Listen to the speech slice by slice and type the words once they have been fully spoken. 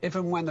if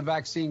and when the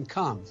vaccine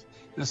comes.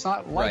 And it's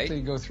not likely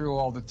to go through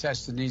all the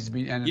tests that needs to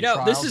be and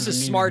this is the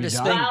smartest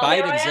thing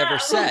Biden's ever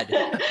said.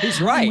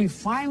 He's right. We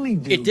finally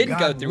do. It didn't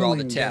go through all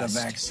the tests.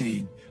 Get a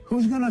vaccine.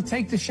 Who's going to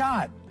take the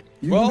shot?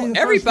 Well,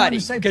 everybody,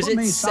 because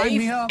it's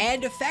safe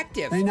and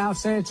effective. They now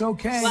say it's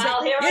okay.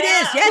 Well, here it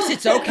is. Yes,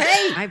 it's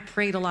okay. I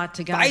prayed a lot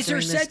to God Pfizer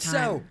during this said time.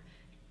 so.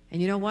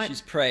 And you know what?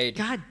 She's prayed.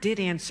 God did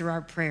answer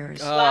our prayers.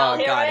 Oh,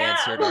 God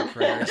answered our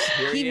prayers.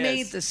 Here he is.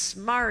 made the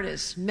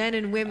smartest men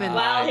and women.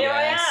 Well, here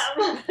I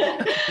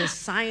am. The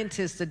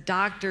scientists, the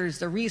doctors,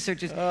 the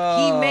researchers.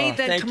 Oh, he made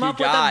them come up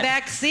with a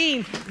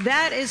vaccine.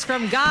 That is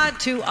from God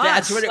to us.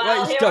 That's what it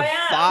was.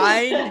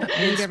 Divine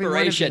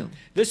inspiration.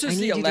 This is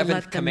the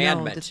 11th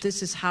commandment. That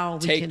this is how we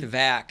Take can the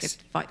vax.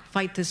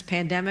 Fight this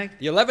pandemic.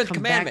 The 11th come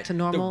commandment. Back to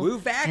normal, the Wu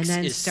vax and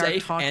then is start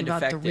safe talking and about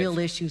effective. the real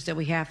issues that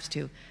we have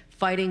to.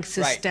 Fighting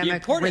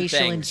systemic racial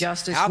racial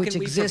injustice, which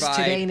exists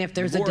provide today. And if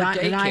there's a more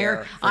denier,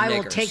 daycare for I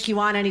will niggers? take you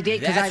on any date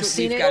because That's I've what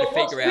seen we've it. got to Well,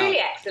 what's figure really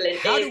out. excellent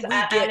How do is, we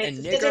get and a it's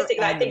a nigger statistic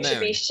that I on think the should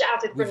be moon?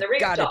 shouted from We've the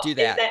gotta rooftops, do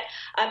that. is that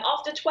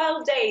after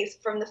 12 days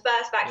from the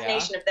first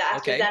vaccination of the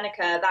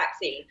AstraZeneca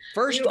vaccine,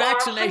 First you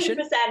vaccination,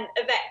 are 100%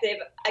 effective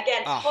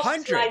against 100.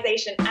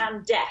 hospitalization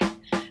and death.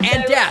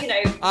 And so, death. You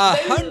know, those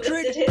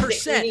are the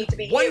statistics we need to 100%.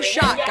 be One hearing.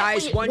 shot, And yet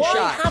guys, we- one Why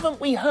shot.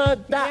 haven't we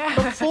heard that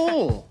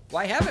before?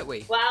 Why haven't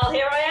we? Well,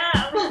 here I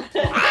am.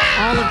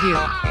 All of you.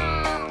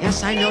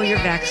 Yes, I know you're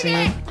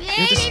vaccinated.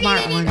 You're the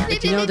smart one.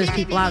 But you know there's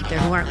people out there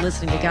who aren't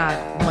listening to God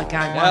and what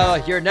God Well,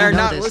 wants. they're You know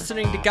not this.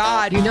 listening to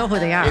God. You know who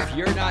they are. If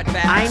you're not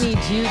vaxxed, I need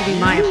you to be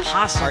my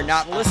apostle. are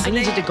not listening I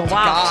need you to go to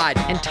out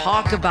God. and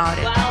talk about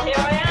it. Well, here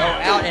I am.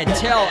 Go out and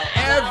tell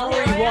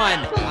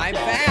everyone I'm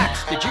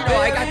vaxxed. Did you know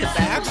I got the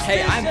vax?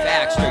 Hey, I'm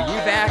vaxxed. Are you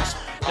vaxxed?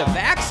 The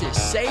vax is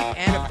safe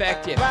and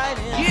effective.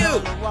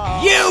 You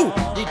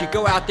need to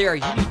go out there.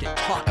 You need to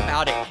talk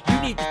about it. You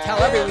need to tell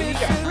everyone. You need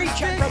to preach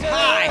it from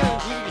high.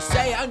 You need to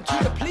say unto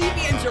the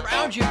plebeians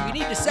around you. You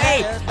need to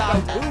say,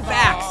 the Wu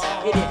vax.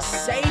 It is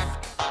safe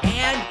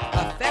and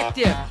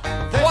effective.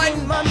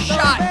 One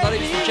shot,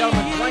 ladies and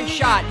gentlemen, one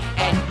shot,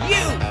 and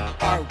you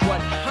are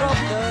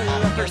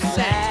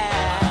 100%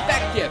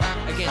 effective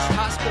against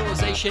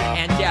hospitalization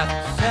and death.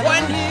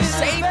 One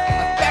safe,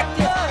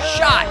 effective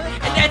shot,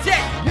 and that's it.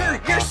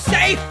 You're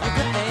safe.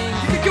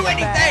 You can do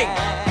anything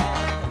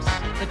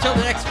until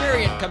the next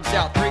variant comes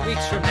out 3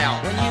 weeks from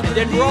now, and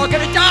then we're all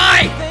gonna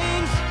die.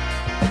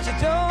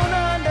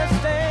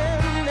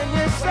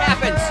 What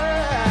happens?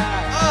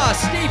 Oh,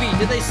 Stevie,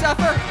 do they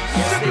suffer?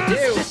 Yes, they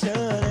do. Who's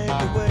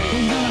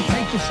going to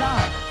take the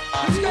shot?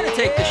 Who's gonna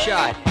take the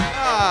shot?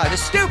 Ah, the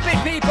stupid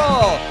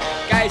people.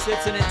 Guys,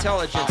 it's an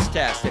intelligence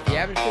test. If you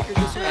haven't figured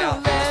this one out,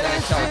 it's an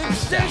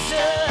intelligence test.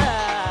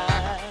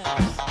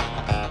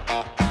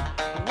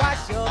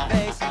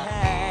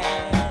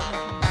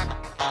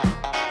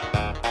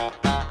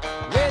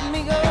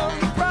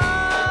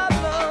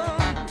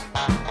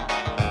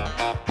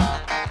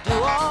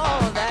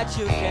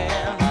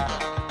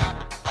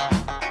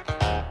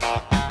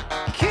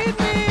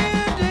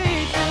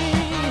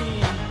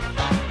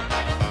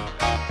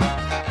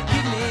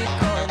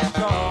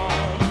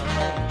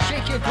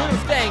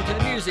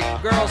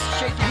 Girls,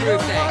 shake your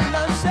groove thing.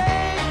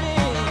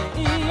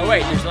 Oh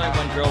wait, there's only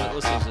one girl that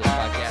listens to this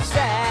podcast.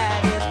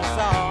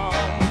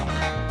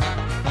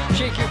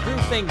 Shake your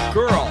groove thing,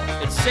 girl.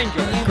 It's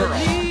singular, girl.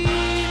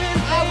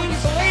 Oh, when you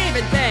believe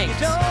in things,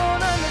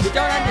 you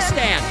don't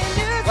understand.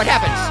 What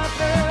happens?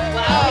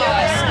 Oh,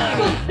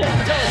 Stevie,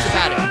 tell us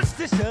about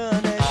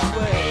it.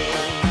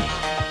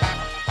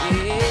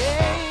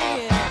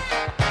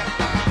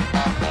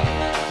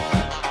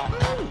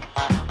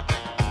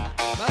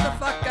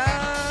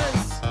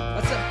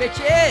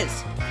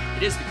 Bitches!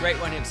 It is the great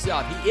one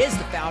himself. He is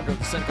the founder of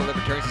the Cynical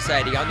Libertarian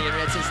Society on the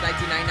internet since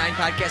 1999,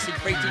 podcasting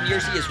for 18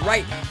 years. He is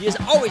right. He is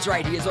always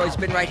right. He has always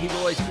been right. He will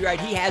always be right.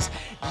 He has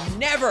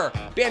never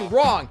been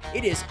wrong.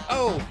 It is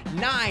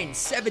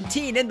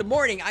 09:17 in the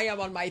morning. I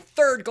am on my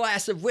third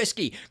glass of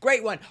whiskey.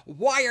 Great one.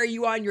 Why are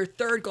you on your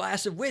third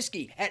glass of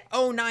whiskey at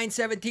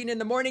 09:17 in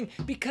the morning?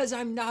 Because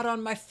I'm not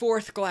on my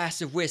fourth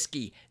glass of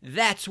whiskey.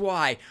 That's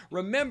why.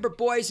 Remember,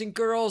 boys and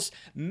girls,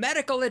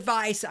 medical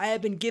advice I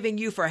have been giving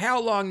you for how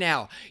long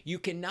now? You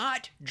cannot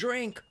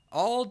drink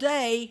all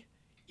day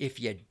if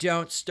you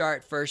don't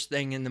start first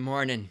thing in the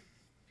morning.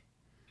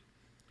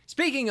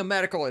 Speaking of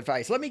medical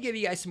advice, let me give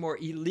you guys some more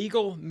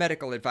illegal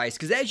medical advice.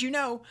 Because as you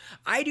know,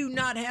 I do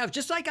not have,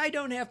 just like I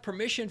don't have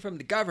permission from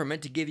the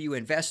government to give you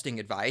investing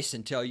advice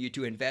and tell you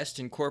to invest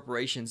in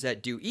corporations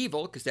that do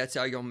evil, because that's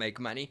how you'll make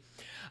money.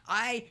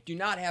 I do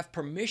not have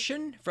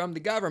permission from the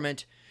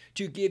government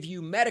to give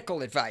you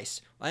medical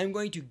advice. I'm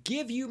going to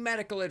give you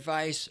medical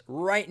advice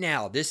right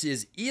now. This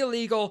is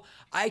illegal.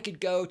 I could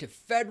go to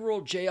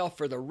federal jail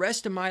for the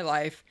rest of my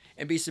life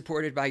and be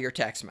supported by your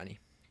tax money.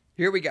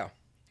 Here we go.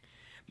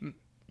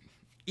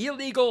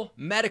 Illegal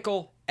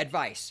medical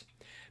advice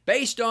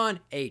based on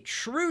a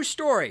true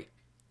story.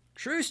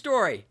 True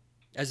story.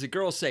 As the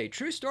girls say,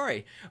 true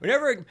story.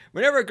 Whenever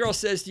a girl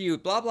says to you,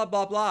 blah, blah,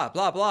 blah, blah,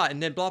 blah, blah,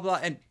 and then blah, blah,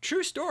 and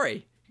true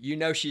story, you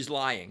know she's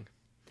lying.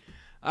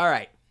 All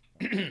right.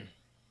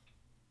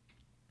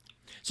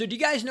 So do you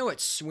guys know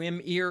what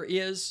swim ear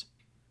is?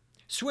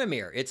 Swim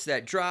ear. It's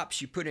that drops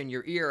you put in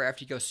your ear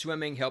after you go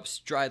swimming, helps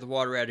dry the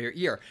water out of your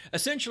ear.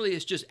 Essentially,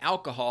 it's just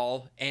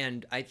alcohol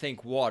and I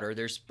think water.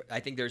 I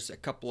think there's a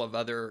couple of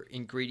other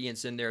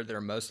ingredients in there that are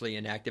mostly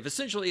inactive.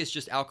 Essentially, it's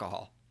just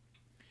alcohol.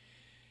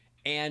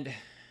 And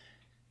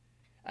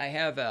I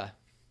have a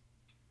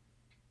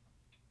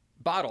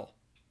bottle.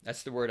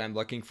 That's the word I'm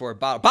looking for.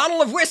 Bottle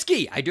of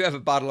whiskey. I do have a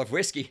bottle of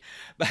whiskey,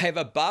 but I have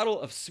a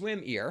bottle of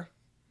swim ear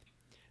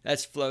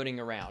that's floating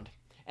around.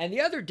 And the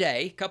other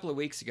day, a couple of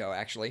weeks ago,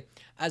 actually,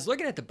 I was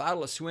looking at the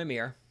bottle of swim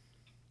ear,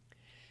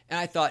 and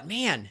I thought,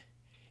 man,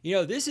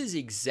 this is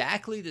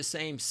exactly the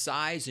same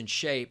size and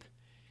shape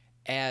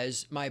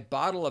as my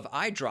bottle of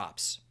eye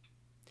drops.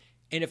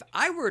 And if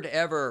I were to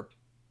ever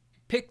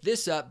pick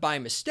this up by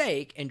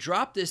mistake and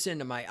drop this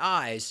into my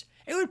eyes,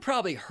 it would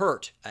probably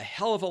hurt a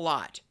hell of a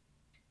lot.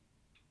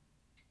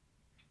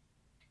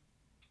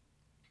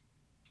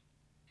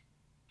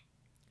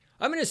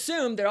 I'm going to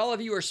assume that all of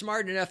you are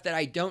smart enough that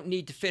I don't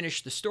need to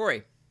finish the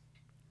story.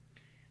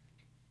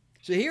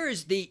 So here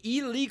is the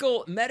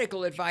illegal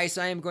medical advice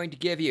I am going to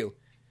give you.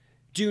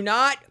 Do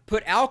not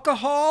put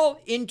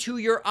alcohol into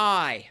your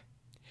eye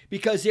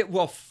because it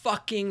will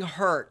fucking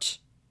hurt.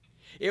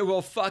 It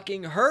will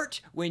fucking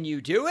hurt when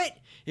you do it.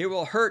 It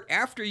will hurt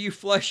after you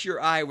flush your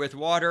eye with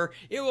water.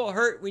 It will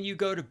hurt when you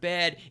go to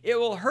bed. It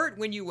will hurt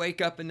when you wake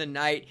up in the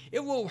night. It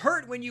will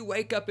hurt when you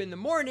wake up in the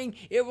morning.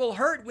 It will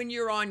hurt when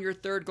you're on your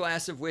third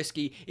glass of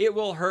whiskey. It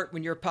will hurt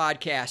when you're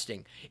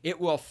podcasting. It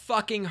will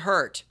fucking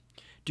hurt.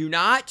 Do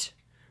not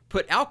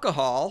put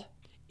alcohol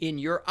in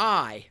your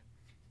eye.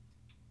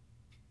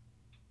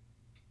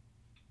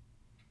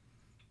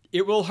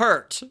 It will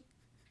hurt.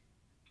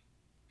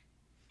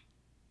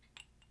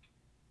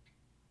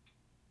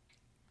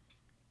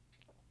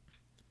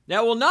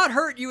 Now, it will not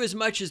hurt you as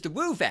much as the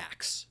Wu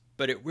vax,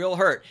 but it will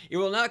hurt. It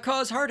will not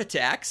cause heart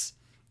attacks.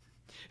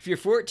 If you're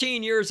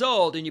 14 years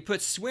old and you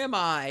put swim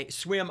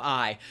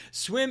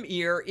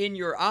ear in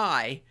your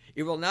eye,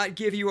 it will not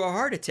give you a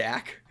heart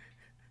attack,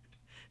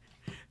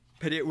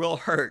 but it will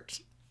hurt.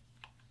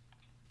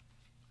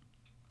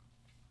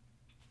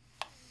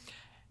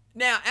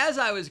 Now, as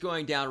I was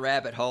going down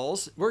rabbit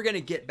holes, we're going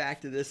to get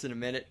back to this in a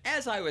minute.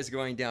 As I was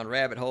going down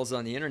rabbit holes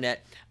on the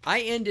internet,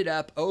 I ended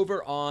up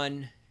over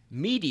on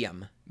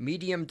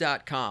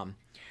Medium.com.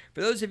 For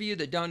those of you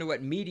that don't know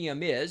what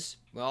Medium is,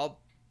 well,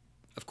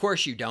 of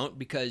course you don't,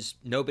 because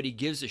nobody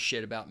gives a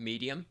shit about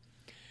Medium.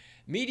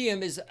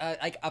 Medium is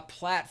like a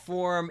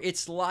platform.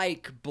 It's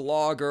like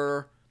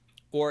Blogger,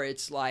 or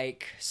it's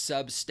like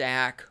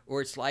Substack,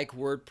 or it's like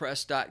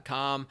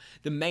WordPress.com.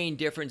 The main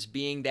difference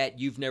being that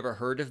you've never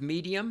heard of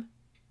Medium.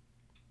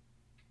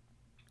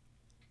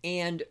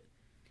 And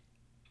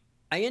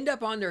I end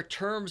up on their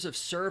terms of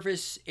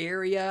service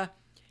area,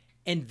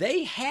 and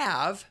they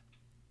have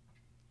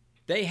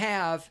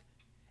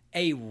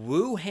a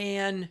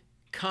Wuhan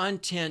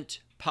content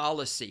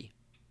policy.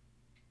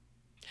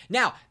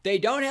 Now, they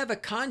don't have a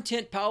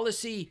content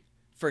policy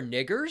for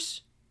niggers.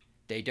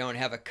 They don't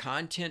have a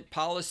content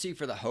policy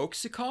for the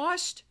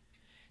Hoaxacost.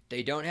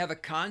 They don't have a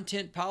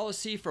content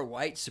policy for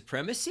white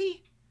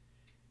supremacy.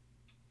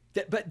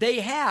 But they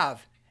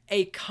have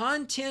a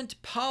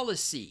content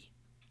policy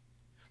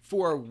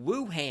for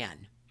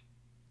Wuhan.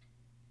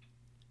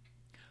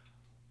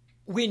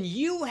 When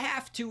you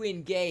have to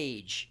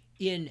engage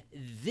in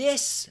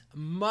this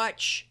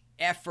much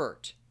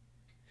effort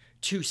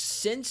to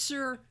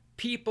censor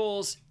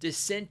people's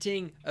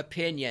dissenting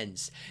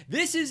opinions,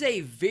 this is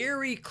a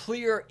very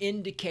clear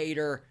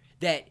indicator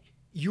that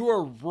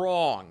you're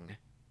wrong.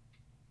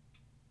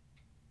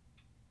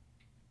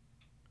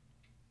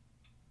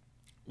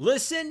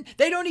 Listen,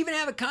 they don't even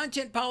have a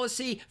content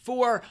policy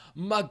for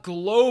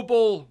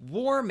global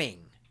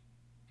warming,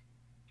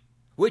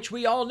 which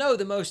we all know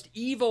the most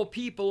evil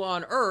people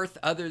on earth,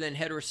 other than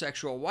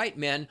heterosexual white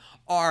men,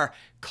 are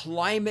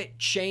climate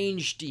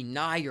change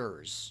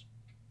deniers.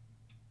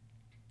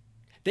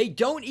 They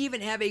don't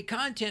even have a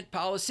content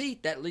policy,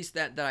 at least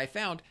that I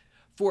found,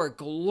 for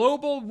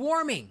global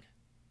warming.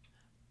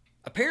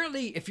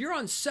 Apparently, if you're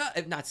on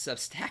not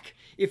Substack,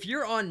 if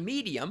you're on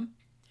Medium,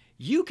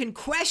 you can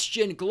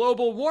question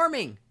global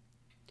warming.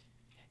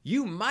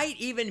 You might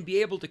even be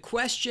able to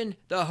question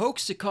the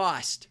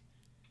Hoaxacost.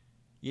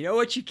 You know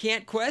what you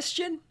can't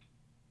question?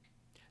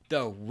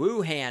 The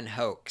Wuhan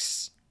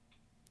hoax.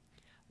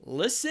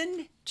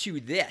 Listen to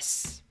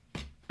this.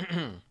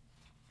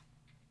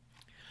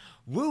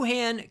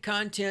 Wuhan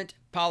content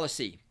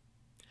policy.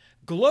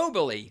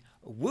 Globally,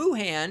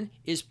 Wuhan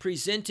is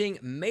presenting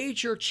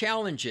major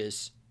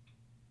challenges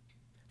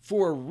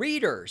for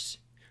readers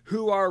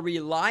who are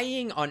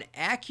relying on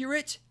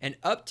accurate and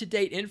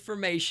up-to-date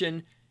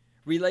information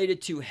related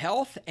to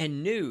health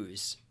and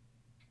news.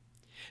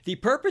 The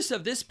purpose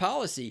of this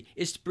policy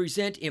is to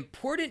present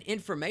important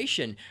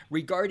information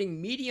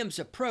regarding Medium's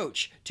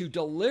approach to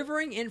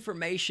delivering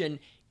information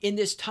in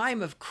this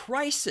time of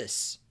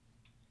crisis,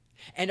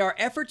 and our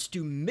efforts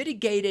to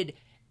mitigate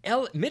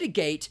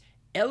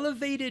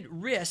elevated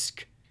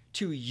risk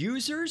to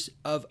users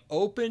of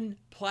open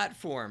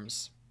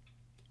platforms.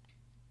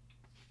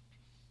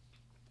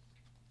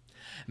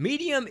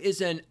 Medium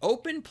is an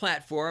open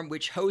platform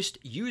which hosts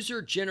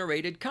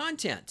user-generated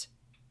content.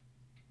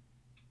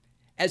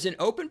 As an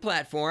open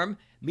platform,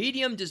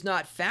 Medium does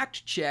not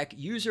fact-check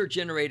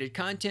user-generated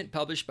content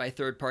published by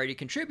third-party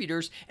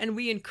contributors, and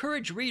we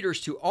encourage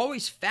readers to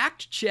always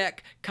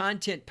fact-check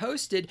content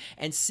posted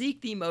and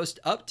seek the most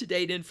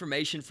up-to-date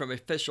information from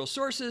official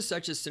sources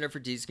such as Center for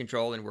Disease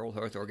Control and World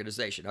Health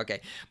Organization. Okay,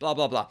 blah,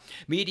 blah, blah.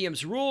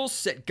 Medium's rules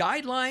set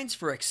guidelines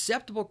for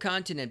acceptable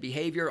content and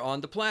behavior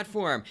on the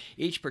platform.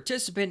 Each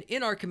participant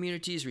in our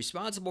community is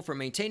responsible for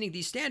maintaining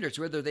these standards,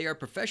 whether they are a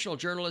professional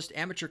journalist,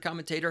 amateur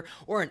commentator,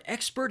 or an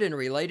expert in a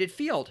related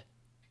field.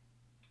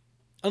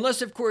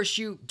 Unless, of course,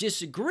 you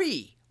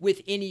disagree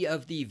with any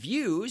of the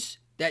views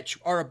that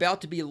are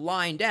about to be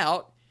lined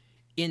out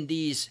in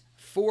these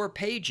 4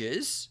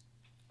 pages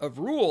of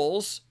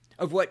rules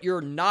of what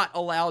you're not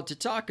allowed to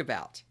talk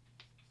about.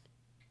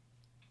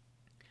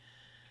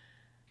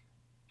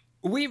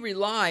 We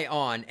rely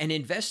on and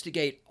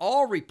investigate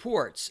all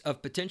reports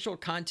of potential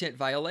content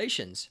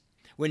violations.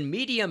 When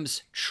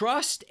Medium's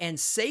Trust and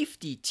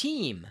Safety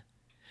Team,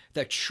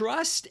 the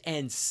Trust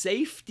and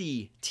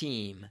Safety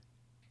Team,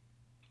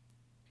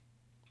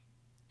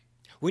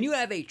 when you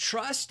have a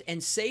trust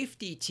and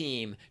safety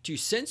team to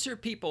censor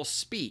people's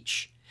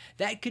speech,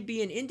 that could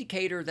be an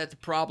indicator that the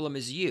problem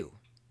is you.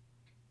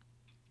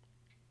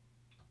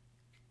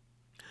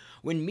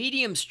 When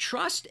Medium's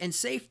trust and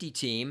safety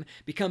team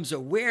becomes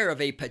aware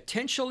of a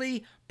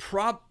potentially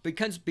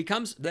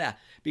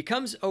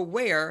becomes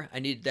aware, I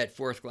need that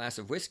 4th glass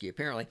of whiskey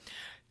apparently,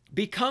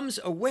 becomes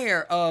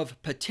aware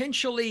of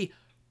potentially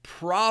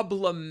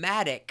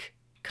problematic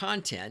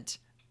content.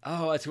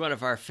 Oh, it's one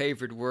of our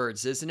favorite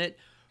words, isn't it?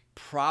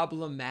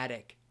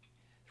 Problematic.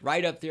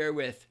 Right up there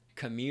with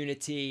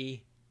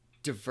community,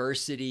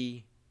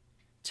 diversity,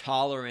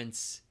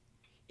 tolerance,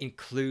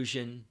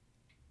 inclusion.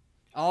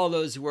 All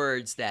those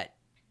words that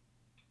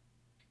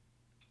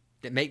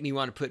make me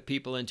want to put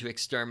people into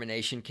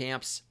extermination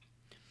camps.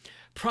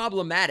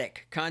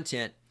 Problematic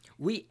content.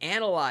 We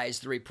analyze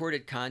the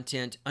reported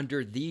content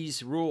under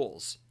these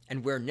rules,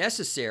 and where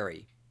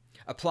necessary,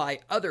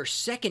 apply other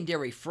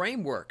secondary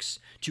frameworks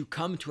to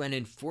come to an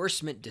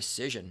enforcement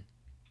decision.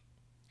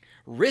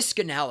 Risk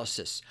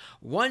analysis.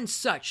 One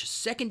such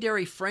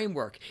secondary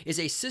framework is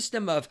a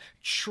system of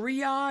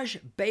triage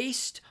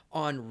based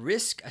on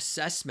risk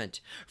assessment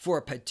for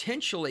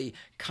potentially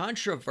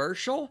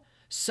controversial,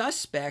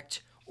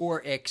 suspect,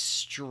 or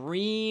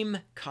extreme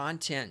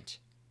content.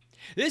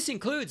 This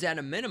includes, at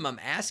a minimum,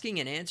 asking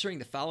and answering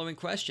the following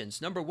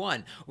questions. Number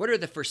 1, what are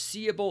the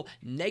foreseeable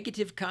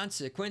negative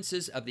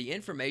consequences of the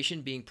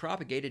information being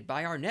propagated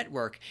by our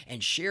network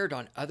and shared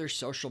on other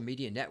social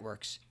media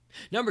networks?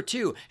 Number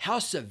 2, how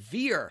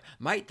severe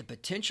might the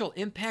potential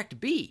impact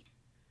be?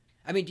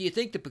 I mean, do you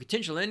think the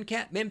potential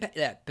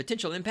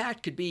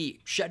impact could be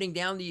shutting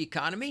down the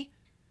economy?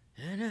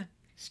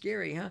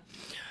 Scary, huh?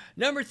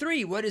 Number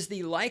 3, what is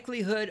the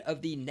likelihood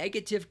of the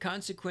negative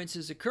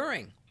consequences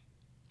occurring?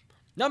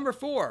 Number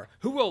 4,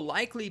 who will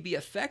likely be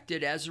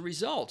affected as a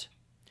result?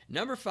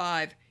 Number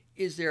 5,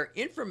 is there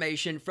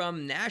information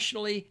from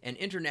nationally and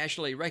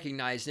internationally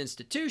recognized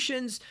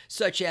institutions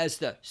such as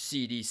the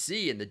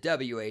CDC and the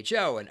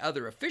WHO and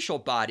other official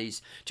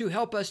bodies to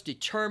help us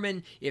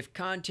determine if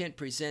content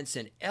presents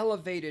an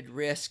elevated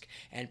risk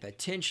and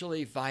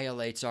potentially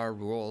violates our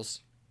rules?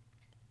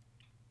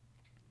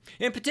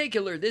 In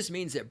particular, this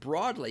means that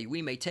broadly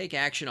we may take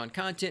action on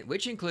content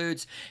which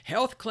includes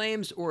health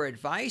claims or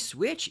advice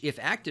which, if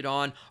acted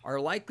on, are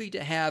likely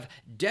to have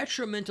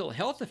detrimental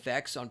health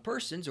effects on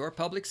persons or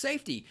public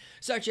safety,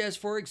 such as,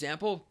 for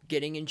example,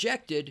 getting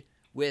injected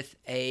with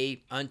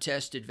a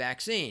untested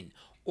vaccine,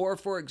 or,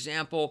 for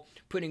example,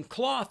 putting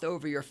cloth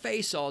over your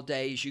face all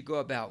day as you go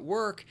about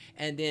work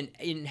and then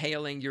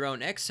inhaling your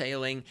own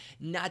exhaling,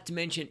 not to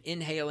mention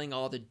inhaling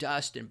all the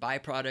dust and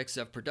byproducts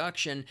of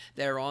production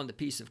that are on the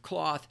piece of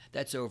cloth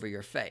that's over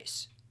your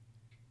face.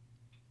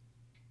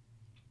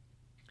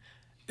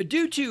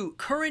 Due to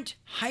current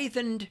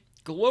heightened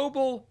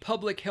global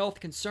public health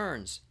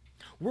concerns,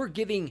 we're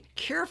giving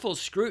careful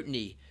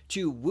scrutiny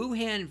to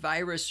Wuhan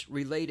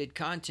virus-related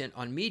content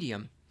on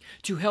Medium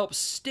to help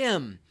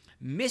stem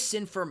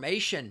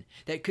misinformation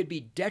that could be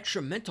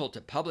detrimental to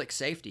public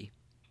safety.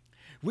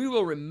 We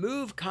will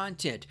remove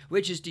content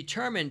which is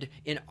determined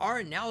in our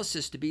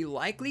analysis to be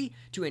likely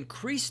to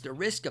increase the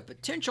risk of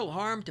potential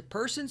harm to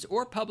persons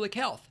or public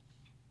health.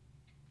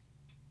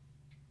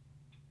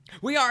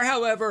 We are,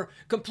 however,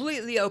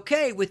 completely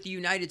okay with the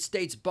United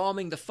States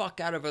bombing the fuck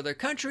out of other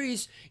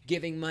countries,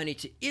 giving money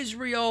to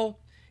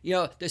Israel,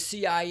 the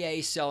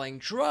CIA selling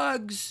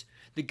drugs,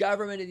 the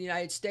government of the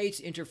United States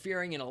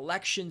interfering in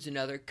elections in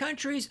other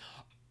countries,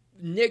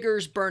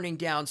 niggers burning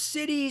down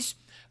cities,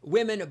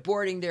 women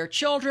aborting their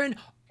children.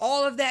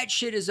 All of that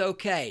shit is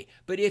okay.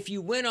 But if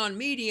you went on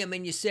Medium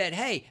and you said,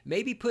 hey,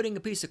 maybe putting a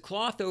piece of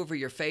cloth over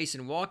your face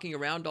and walking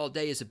around all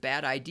day is a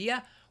bad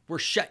idea, we're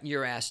shutting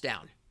your ass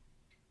down.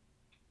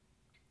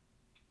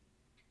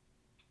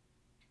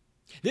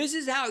 This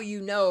is how you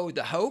know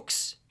the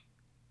hoax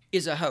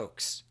is a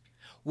hoax.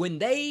 when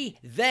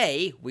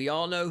we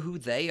all know who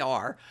they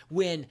are,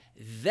 when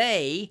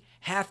they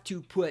have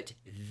to put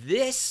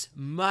this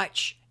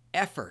much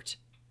effort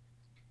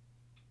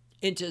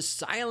into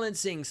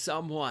silencing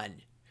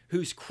someone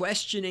who's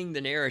questioning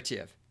the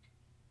narrative,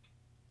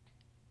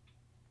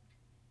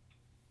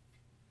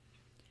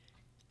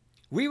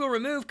 we will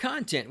remove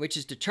content which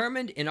is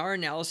determined in our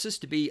analysis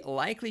to be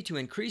likely to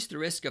increase the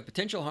risk of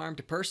potential harm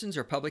to persons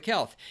or public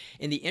health.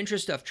 In the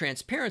interest of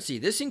transparency,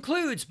 this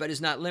includes, but is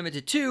not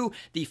limited to,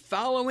 the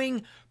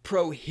following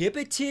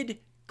prohibited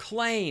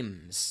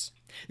claims.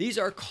 These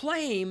are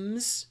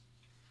claims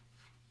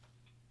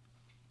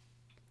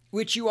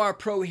which you are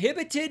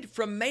prohibited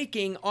from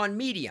making on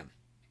Medium.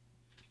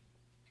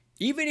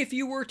 Even if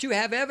you were to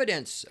have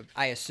evidence,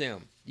 I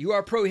assume, you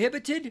are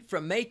prohibited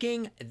from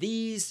making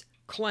these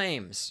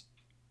claims.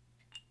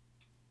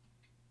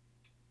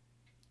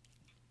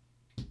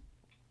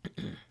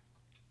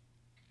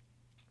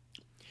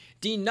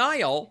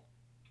 Denial.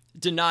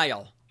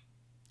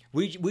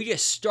 We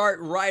just start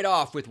right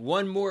off with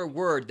one more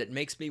word that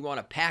makes me want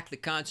to pack the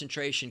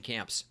concentration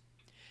camps.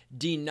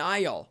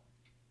 Denial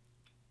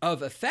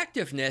of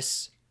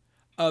effectiveness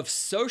of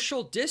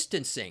social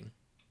distancing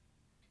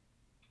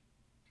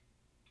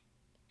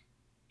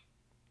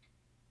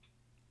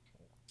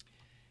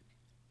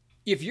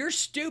if you're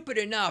stupid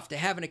enough to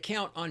have an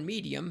account on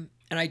Medium,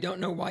 and I don't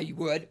know why you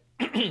would,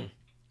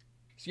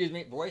 excuse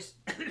me, voice.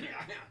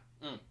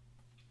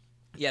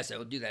 Yes, I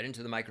will do that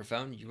into the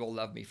microphone. You will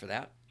love me for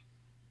that.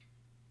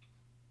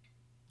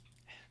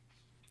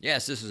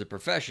 Yes, this is a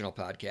professional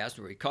podcast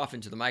where we cough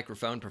into the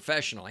microphone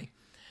professionally.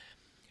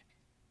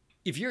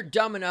 If you're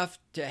dumb enough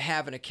to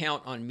have an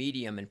account on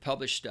Medium and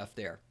publish stuff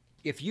there,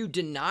 if you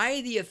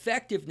deny the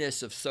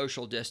effectiveness of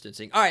social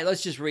distancing, all right,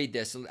 let's just read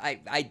this.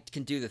 I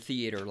can do the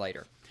theater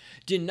later.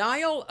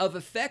 Denial of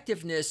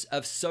effectiveness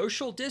of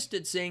social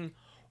distancing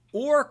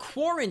or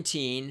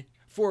quarantine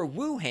for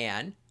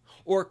Wuhan,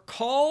 or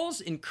calls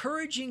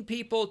encouraging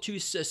people to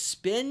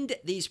suspend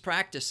these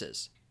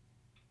practices.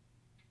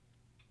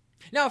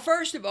 Now,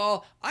 first of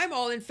all, I'm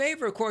all in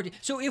favor of quarantine.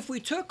 So if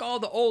we took all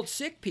the old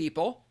sick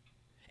people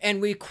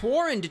and we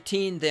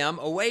quarantined them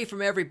away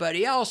from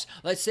everybody else,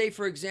 let's say,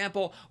 for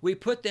example, we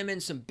put them in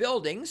some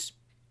buildings.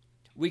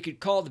 We could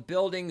call the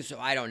buildings,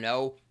 I don't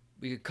know,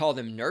 we could call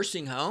them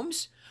nursing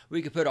homes.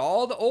 We could put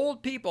all the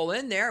old people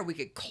in there. We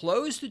could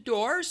close the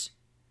doors.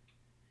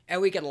 And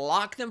we could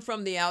lock them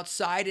from the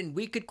outside and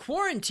we could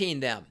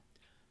quarantine them.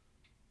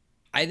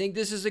 I think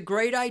this is a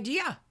great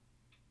idea.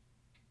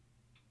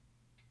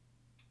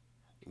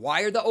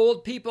 Why are the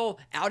old people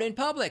out in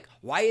public?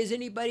 Why is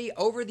anybody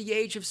over the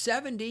age of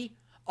 70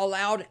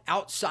 allowed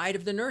outside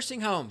of the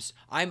nursing homes?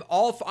 I'm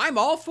all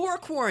for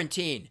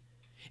quarantine.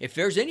 If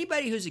there's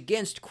anybody who's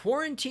against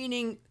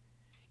quarantining,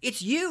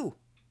 it's you.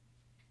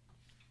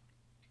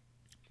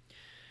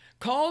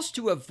 Calls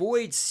to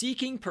avoid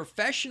seeking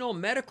professional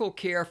medical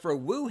care for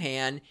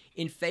Wuhan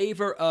in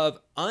favor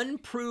of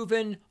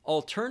unproven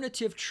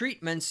alternative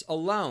treatments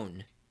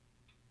alone,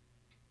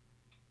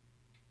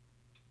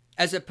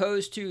 as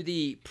opposed to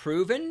the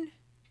proven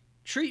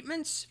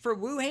treatments for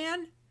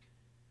Wuhan?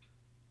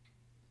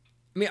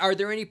 I mean, are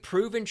there any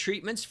proven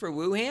treatments for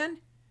Wuhan?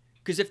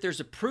 Because if there's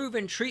a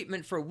proven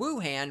treatment for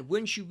Wuhan,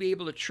 wouldn't you be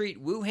able to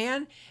treat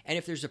Wuhan? And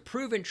if there's a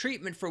proven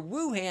treatment for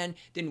Wuhan,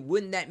 then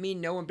wouldn't that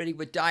mean nobody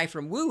would die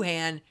from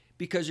Wuhan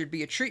because there'd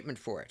be a treatment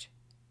for it?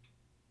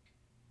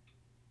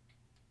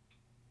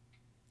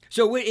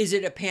 So is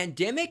it a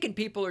pandemic and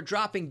people are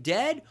dropping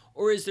dead,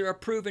 or is there a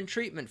proven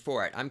treatment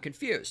for it? I'm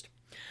confused.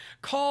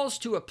 Calls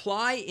to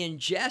apply,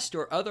 ingest,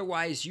 or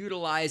otherwise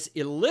utilize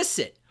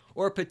illicit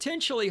or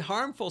potentially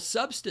harmful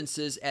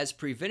substances as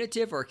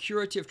preventative or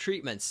curative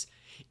treatments.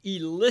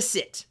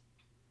 Illicit.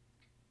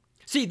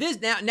 See,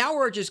 this now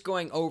we're just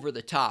going over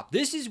the top.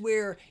 This is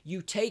where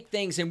you take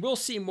things, and we'll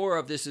see more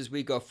of this as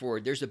we go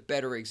forward. There's a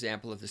better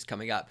example of this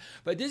coming up.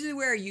 But this is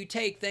where you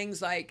take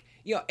things like,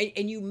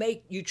 and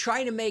you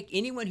try to make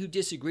anyone who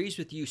disagrees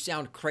with you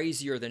sound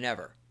crazier than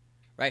ever.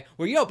 Right?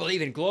 Well, you don't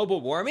believe in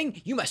global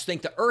warming? You must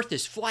think the earth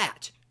is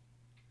flat.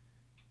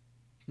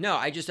 No,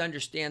 I just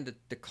understand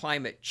that the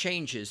climate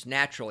changes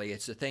naturally.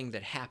 It's a thing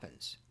that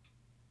happens.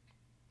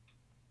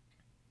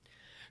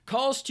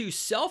 Calls to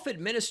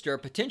self-administer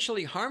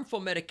potentially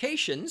harmful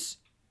medications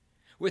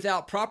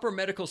without proper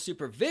medical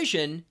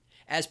supervision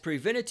as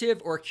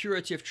preventative or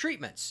curative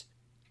treatments.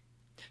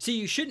 See,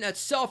 you should not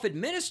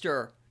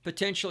self-administer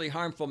potentially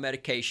harmful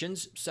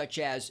medications, such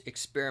as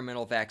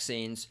experimental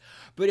vaccines,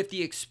 but if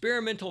the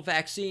experimental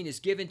vaccine is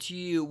given to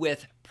you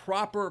with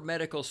proper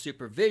medical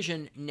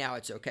supervision, now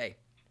it's okay.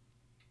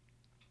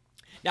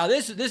 Now,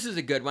 this is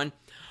a good one.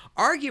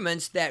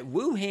 Arguments that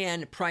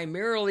Wuhan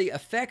primarily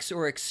affects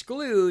or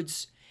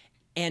excludes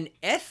an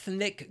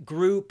ethnic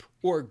group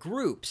or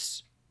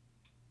groups.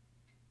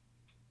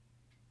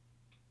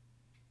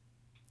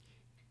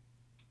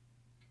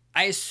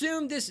 I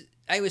assume this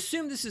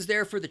is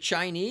there for the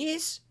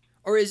Chinese,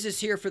 or is this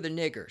here for the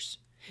niggers?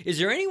 Is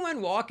there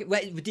anyone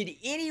did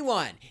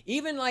anyone,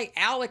 even like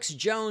Alex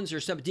Jones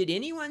or something, did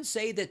anyone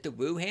say that the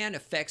Wuhan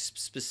affects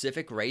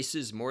specific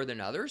races more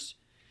than others?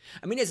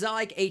 I mean, it's not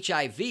like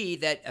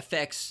HIV that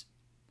affects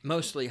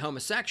mostly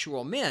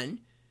homosexual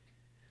men.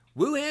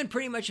 Wuhan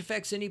pretty much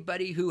affects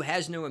anybody who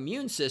has no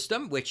immune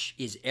system, which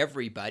is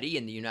everybody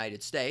in the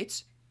United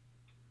States,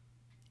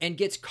 and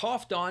gets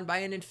coughed on by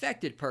an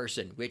infected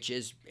person, which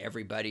is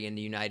everybody in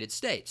the United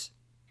States.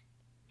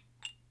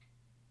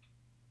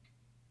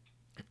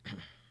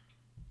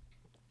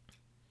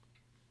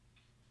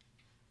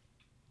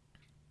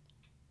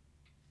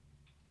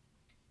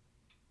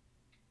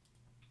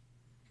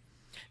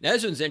 Now,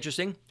 this one's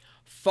interesting.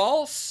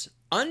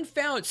 And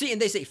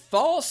they say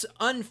false,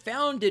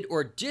 unfounded,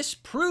 or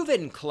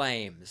disproven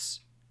claims.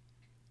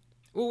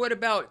 Well, what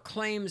about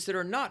claims that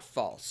are not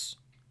false?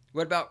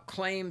 What about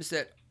claims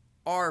that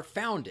are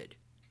founded?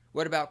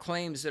 What about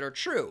claims that are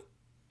true?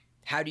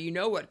 How do you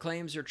know what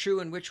claims are true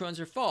and which ones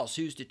are false?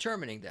 Who's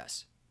determining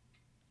this?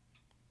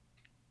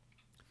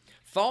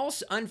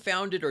 False,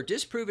 unfounded, or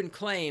disproven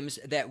claims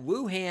that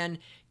Wuhan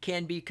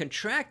can be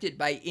contracted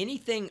by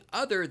anything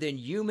other than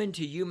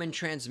human-to-human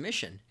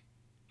transmission.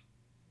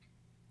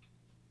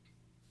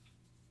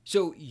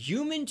 So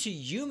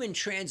human-to-human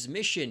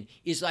transmission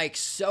is like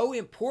so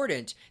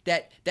important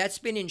that that's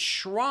been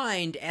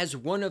enshrined as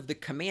one of the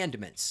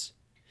commandments.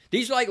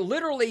 These are like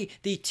literally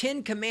the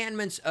 10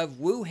 commandments of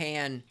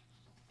Wuhan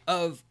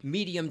of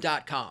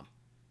Medium.com.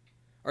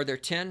 Are there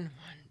 10? 1,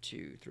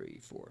 2, 3,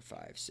 4,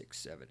 5, 6,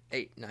 7,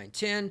 8, 9,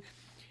 10,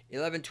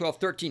 11, 12,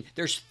 13.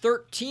 There's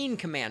 13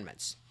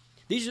 commandments.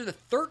 These are the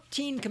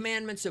 13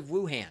 commandments of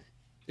Wuhan,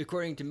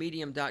 according to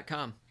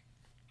Medium.com.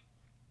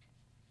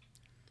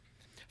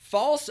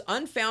 False,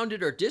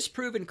 unfounded, or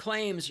disproven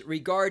claims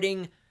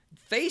regarding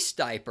face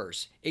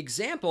diapers.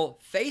 Example,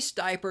 face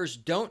diapers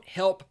don't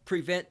help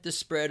prevent the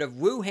spread of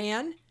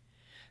Wuhan.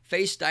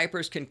 Face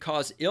diapers can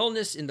cause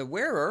illness in the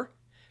wearer.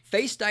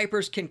 Face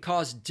diapers can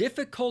cause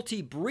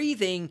difficulty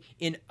breathing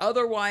in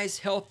otherwise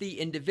healthy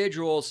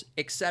individuals,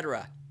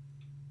 etc.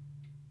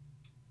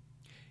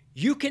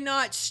 You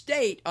cannot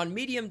state on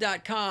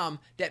Medium.com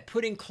that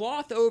putting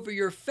cloth over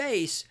your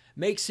face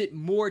makes it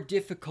more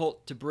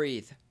difficult to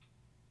breathe.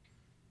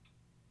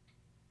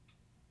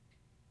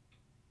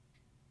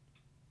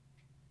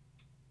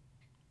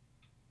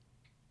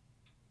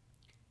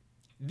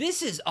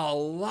 This is a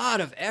lot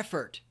of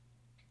effort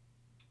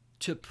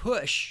to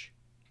push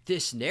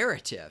this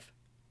narrative.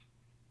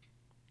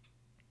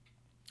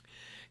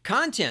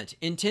 Content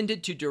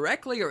intended to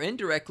directly or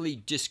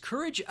indirectly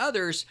discourage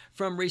others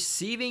from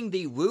receiving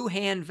the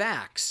Wuhan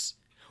vax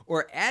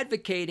or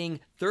advocating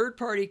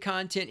third-party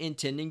content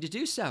intending to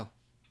do so.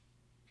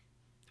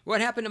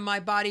 What happened to My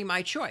Body,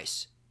 My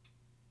Choice?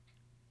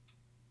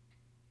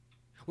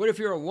 What if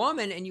you're a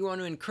woman and you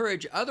want to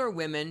encourage other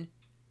women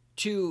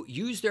to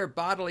use their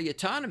bodily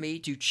autonomy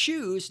to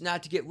choose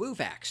not to get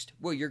Wu-vaxxed?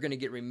 Well, you're going to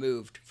get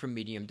removed from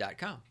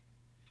Medium.com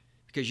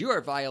because you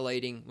are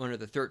violating one of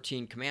the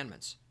 13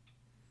 commandments.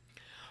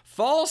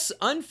 False,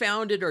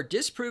 unfounded, or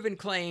disproven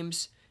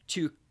claims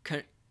to...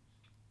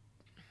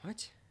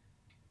 What?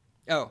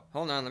 Oh,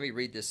 hold on. Let me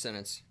read this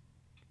sentence.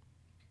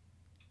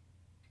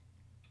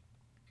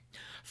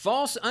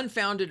 False,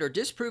 unfounded, or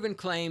disproven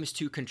claims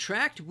to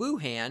contract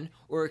Wuhan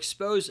or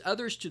expose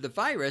others to the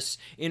virus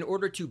in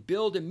order to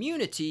build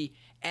immunity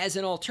as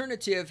an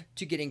alternative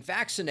to getting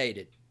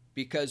vaccinated,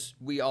 because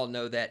we all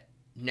know that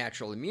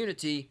natural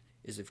immunity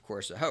is, of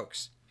course, a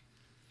hoax.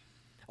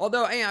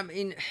 Although, I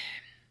mean,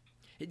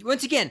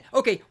 once again,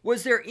 okay,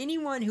 was there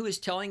anyone who is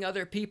telling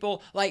other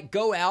people, like,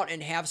 go out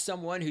and have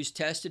someone who's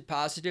tested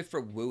positive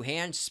for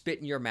Wuhan spit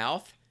in your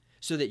mouth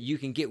so that you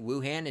can get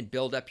Wuhan and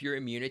build up your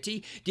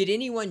immunity? Did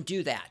anyone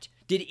do that?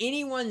 Did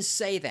anyone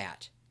say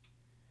that?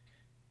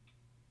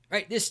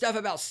 Right, this stuff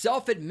about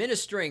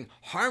self-administering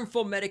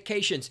harmful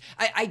medications.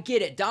 I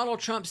get it. Donald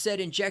Trump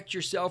said inject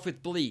yourself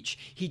with bleach.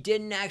 He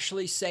didn't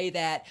actually say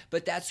that,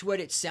 but that's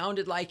what it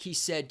sounded like he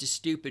said to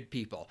stupid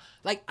people.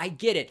 Like, I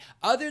get it.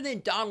 Other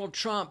than Donald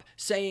Trump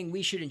saying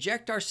we should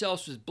inject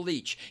ourselves with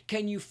bleach,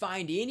 can you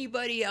find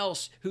anybody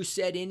else who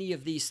said any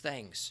of these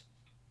things?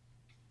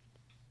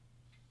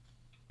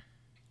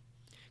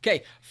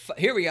 Okay,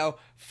 here we go.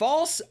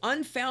 False,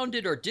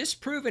 unfounded, or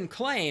disproven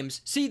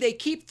claims. See, they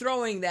keep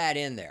throwing that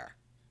in there.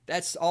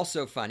 That's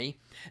also funny.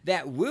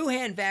 That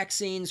Wuhan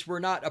vaccines were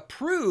not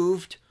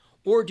approved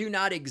or do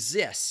not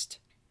exist.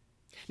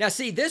 Now,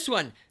 see, this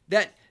one,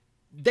 that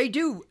they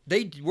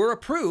were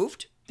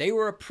approved. They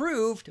were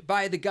approved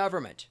by the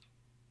government.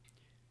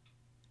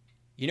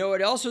 You know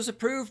what else was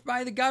approved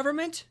by the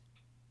government?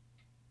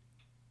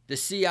 The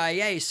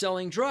CIA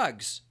selling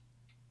drugs.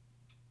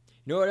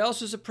 You know what else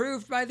was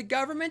approved by the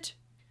government?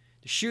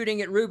 The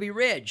shooting at Ruby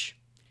Ridge.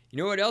 You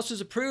know what else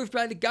was approved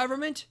by the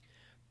government?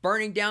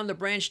 Burning down the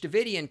Branch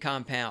Davidian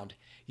compound.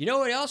 You know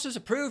what else was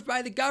approved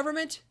by the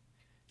government?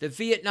 The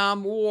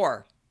Vietnam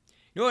War.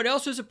 You know what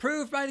else was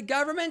approved by the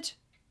government?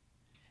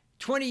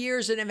 20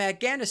 years in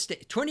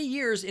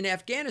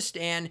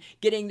Afghanistan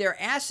getting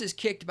their asses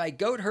kicked by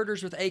goat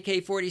herders with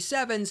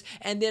AK-47s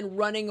and then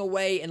running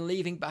away and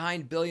leaving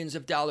behind billions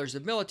of dollars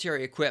of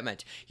military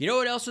equipment. You know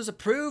what else was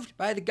approved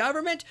by the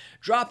government?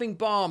 Dropping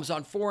bombs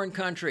on foreign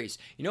countries.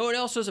 You know what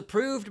else was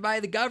approved by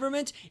the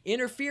government?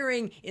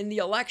 Interfering in the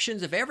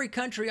elections of every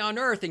country on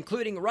earth,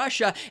 including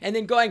Russia, and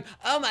then going,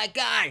 oh my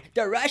God,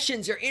 the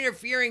Russians are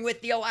interfering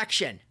with the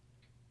election.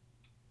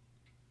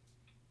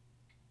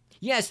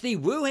 Yes, the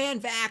Wuhan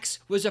vax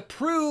was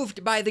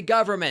approved by the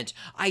government.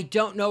 I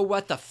don't know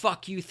what the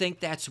fuck you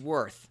think that's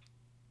worth.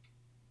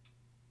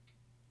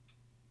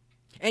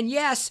 And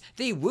yes,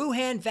 the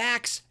Wuhan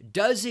vax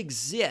does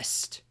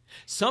exist.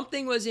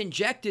 Something was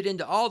injected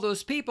into all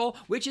those people,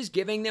 which is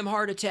giving them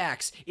heart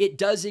attacks. It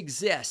does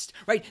exist,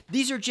 right?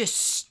 These are just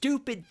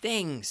stupid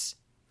things.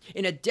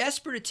 In a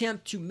desperate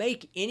attempt to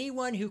make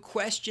anyone who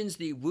questions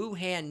the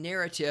Wuhan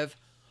narrative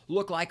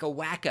look like a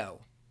wacko.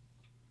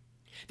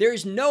 There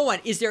is no one.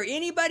 Is there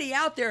anybody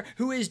out there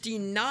who is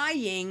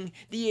denying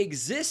the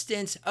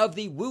existence of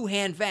the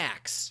Wuhan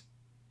vax?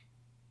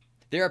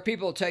 There are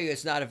people who tell you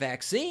it's not a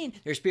vaccine.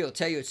 There's people who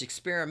tell you it's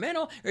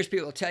experimental. There's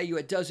people who tell you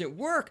it doesn't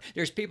work.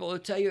 There's people who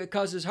tell you it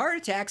causes heart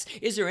attacks.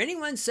 Is there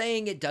anyone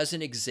saying it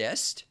doesn't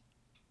exist?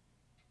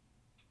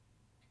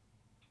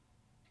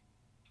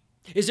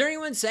 Is there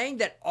anyone saying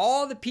that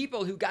all the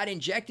people who got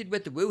injected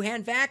with the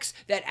Wuhan vax,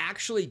 that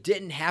actually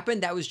didn't happen?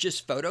 That was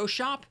just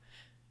Photoshop?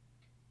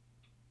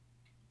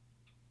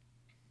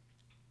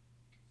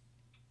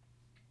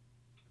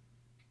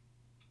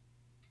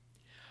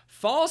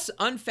 False,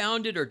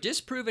 unfounded, or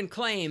disproven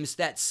claims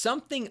that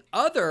something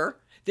other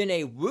than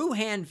a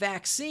Wuhan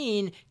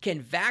vaccine can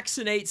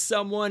vaccinate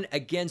someone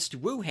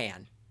against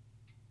Wuhan.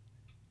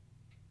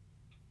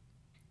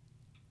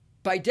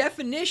 By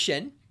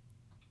definition,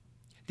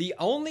 the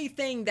only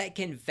thing that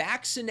can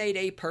vaccinate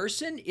a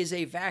person is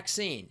a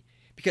vaccine,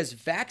 because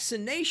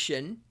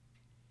vaccination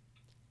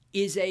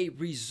is a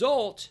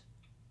result,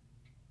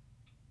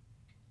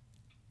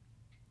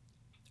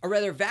 or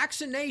rather,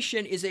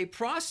 vaccination is a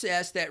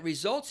process that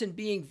results in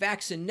being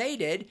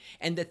vaccinated,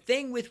 and the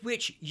thing with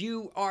which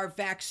you are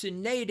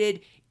vaccinated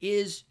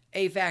is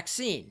a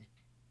vaccine.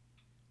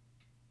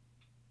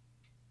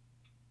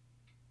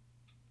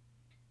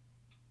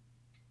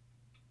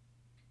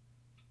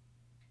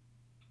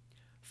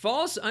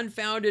 False,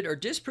 unfounded, or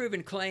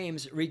disproven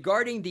claims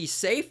regarding the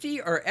safety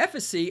or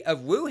efficacy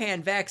of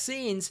Wuhan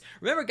vaccines.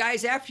 Remember,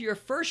 guys, after your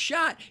first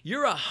shot,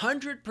 you're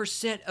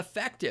 100%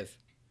 effective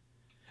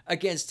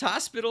against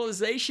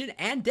hospitalization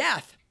and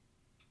death.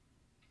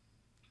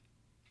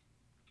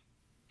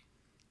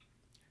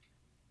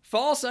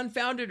 False,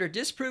 unfounded, or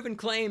disproven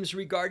claims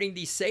regarding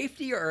the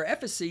safety or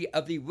efficacy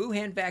of the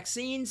Wuhan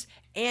vaccines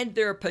and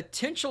their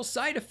potential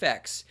side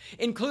effects,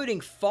 including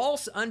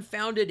false,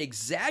 unfounded,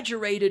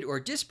 exaggerated, or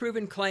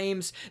disproven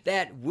claims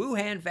that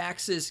Wuhan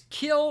vaxes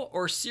kill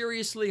or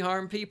seriously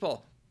harm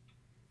people.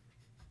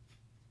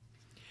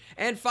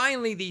 And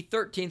finally, the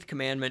 13th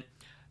commandment.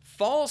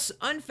 False,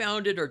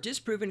 unfounded, or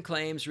disproven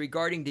claims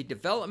regarding the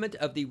development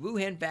of the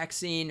Wuhan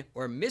vaccine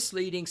or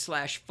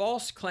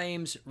misleading/false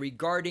claims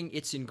regarding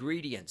its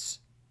ingredients.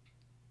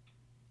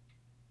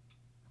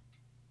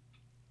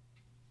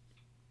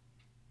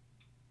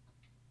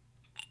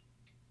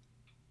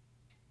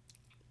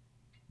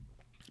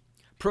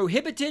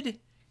 Prohibited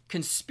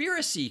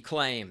conspiracy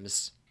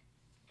claims.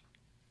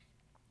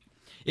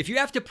 If you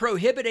have to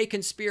prohibit a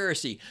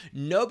conspiracy,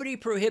 nobody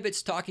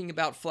prohibits talking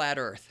about flat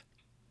Earth.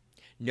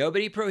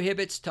 Nobody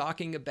prohibits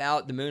talking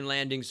about the moon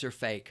landings are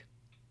fake.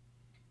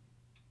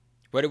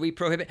 What do we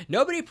prohibit?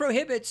 Nobody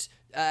prohibits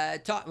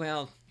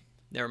well,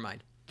 never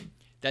mind.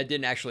 That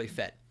didn't actually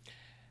fit.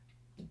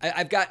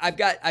 I've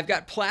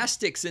got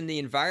plastics in the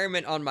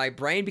environment on my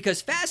brain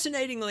because,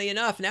 fascinatingly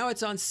enough, now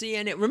it's on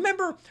CNN.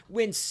 Remember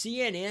when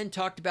CNN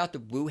talked about the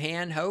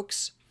Wuhan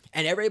hoax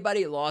and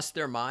everybody lost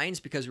their minds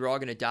because we're all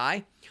going to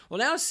die? Well,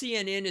 now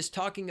CNN is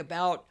talking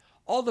about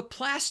all the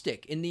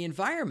plastic in the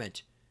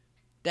environment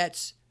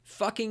that's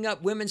fucking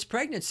up women's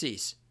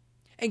pregnancies.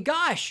 And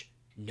gosh,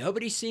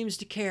 nobody seems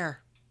to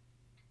care.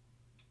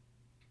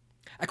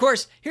 Of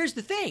course, here's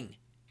the thing.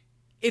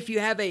 If you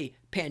have a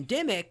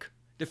pandemic,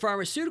 the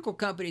pharmaceutical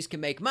companies can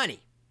make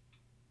money.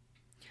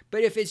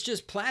 But if it's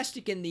just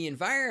plastic in the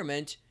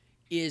environment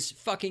is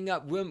fucking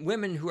up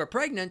women who are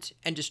pregnant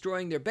and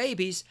destroying their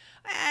babies,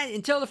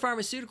 until the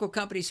pharmaceutical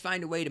companies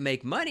find a way to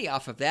make money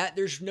off of that,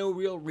 there's no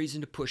real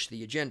reason to push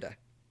the agenda.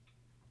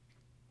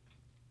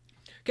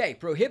 Okay,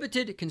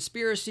 prohibited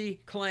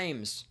conspiracy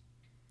claims.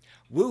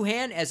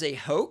 Wuhan as a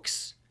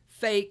hoax,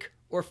 fake,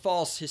 or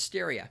false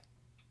hysteria.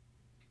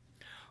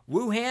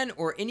 Wuhan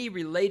or any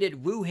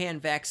related Wuhan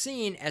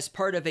vaccine as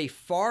part of a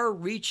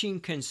far-reaching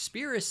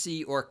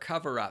conspiracy or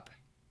cover-up.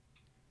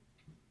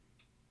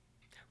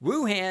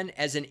 Wuhan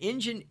as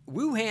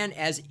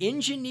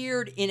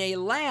engineered in a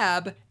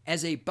lab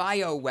as a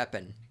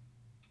bioweapon.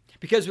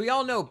 Because we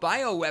all know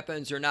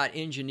bioweapons are not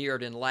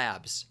engineered in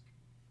labs.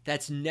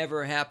 That's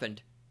never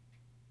happened.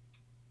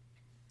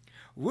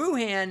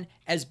 Wuhan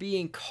as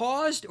being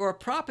caused or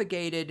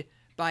propagated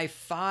by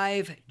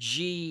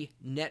 5G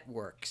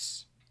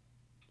networks.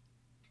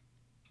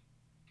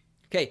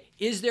 Okay,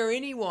 is there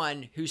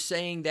anyone who's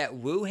saying that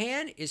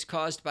Wuhan is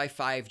caused by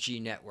 5G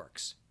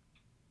networks?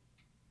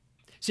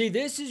 See,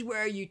 this is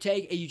where you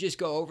just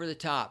go over the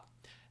top.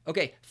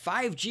 Okay,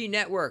 5G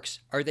networks,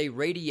 are they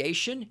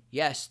radiation?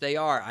 Yes, they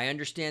are. I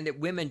understand that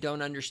women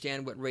don't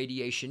understand what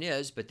radiation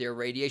is, but they're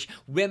radiation.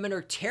 Women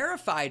are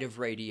terrified of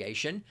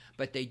radiation,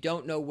 but they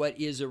don't know what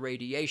is a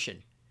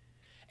radiation.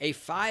 A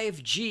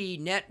 5G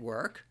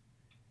network,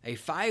 a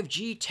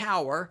 5G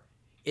tower,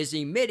 is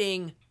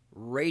emitting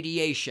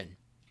radiation.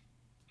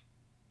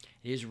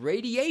 It is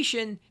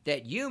radiation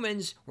that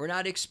humans were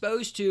not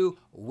exposed to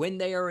when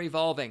they are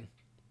evolving.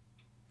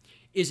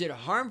 Is it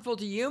harmful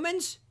to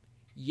humans?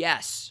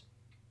 Yes.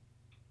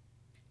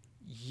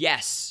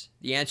 Yes.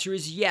 The answer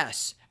is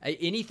yes.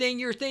 Anything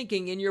you're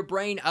thinking in your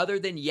brain other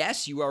than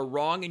yes, you are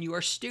wrong and you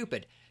are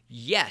stupid.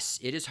 Yes,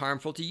 it is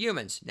harmful to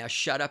humans. Now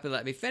shut up and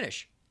let me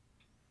finish.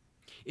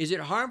 Is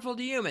it harmful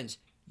to humans?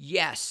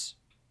 Yes.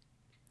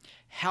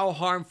 How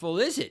harmful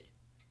is it?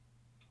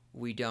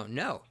 We don't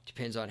know.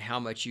 Depends on how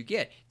much you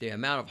get. The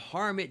amount of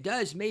harm it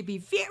does may be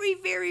very,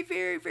 very,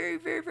 very, very,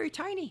 very, very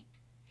tiny.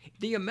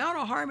 The amount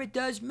of harm it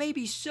does may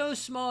be so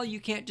small you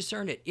can't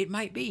discern it. It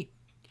might be.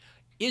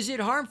 Is it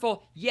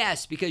harmful?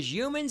 Yes, because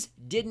humans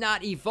did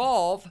not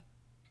evolve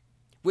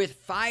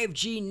with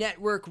 5G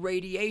network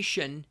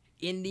radiation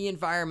in the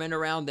environment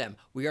around them.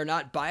 We are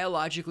not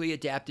biologically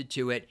adapted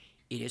to it.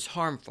 It is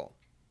harmful.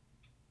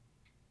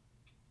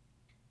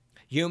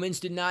 Humans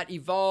did not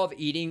evolve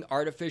eating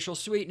artificial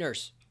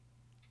sweeteners.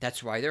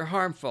 That's why they're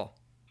harmful.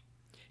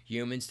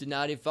 Humans did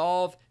not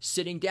evolve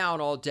sitting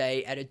down all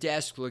day at a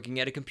desk looking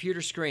at a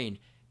computer screen.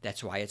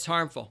 That's why it's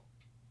harmful.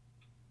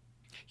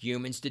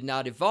 Humans did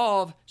not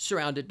evolve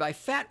surrounded by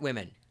fat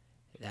women.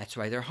 That's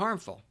why they're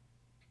harmful.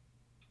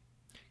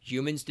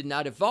 Humans did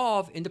not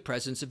evolve in the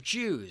presence of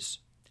Jews.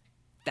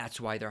 That's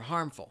why they're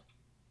harmful.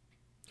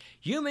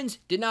 Humans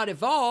did not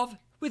evolve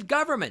with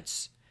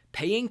governments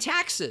paying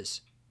taxes.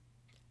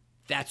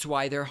 That's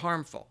why they're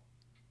harmful.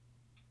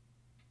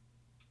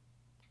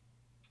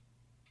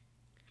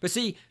 But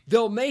see,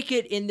 they'll make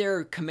it in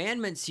their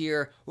commandments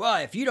here,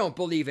 well, if you don't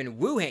believe in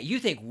Wuhan, you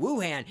think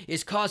Wuhan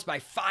is caused by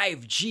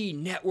 5G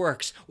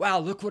networks. Wow,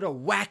 look what a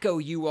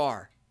wacko you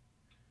are.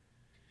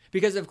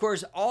 Because, of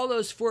course, all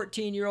those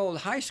 14-year-old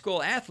high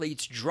school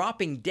athletes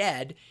dropping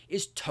dead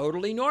is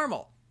totally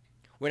normal.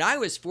 When I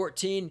was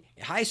 14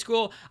 in high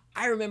school,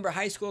 I remember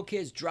high school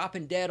kids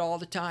dropping dead all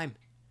the time.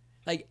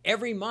 Like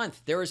every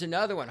month, there was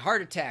another one.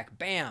 Heart attack,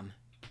 bam.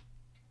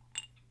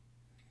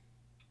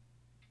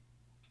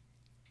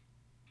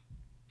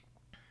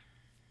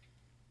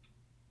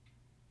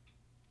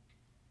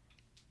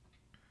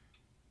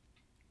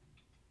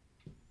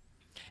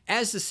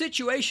 As the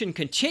situation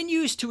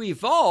continues to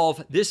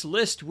evolve, this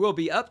list will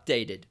be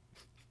updated.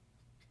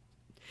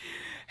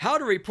 How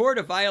to report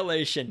a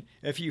violation.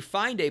 If you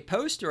find a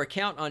post or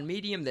account on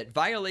Medium that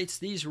violates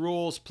these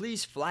rules,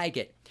 please flag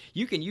it.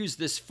 You can use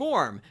this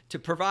form to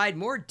provide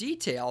more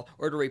detail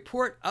or to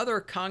report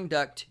other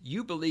conduct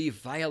you believe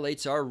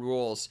violates our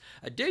rules.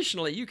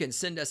 Additionally, you can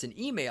send us an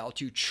email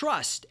to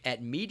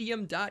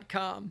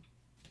trust@medium.com.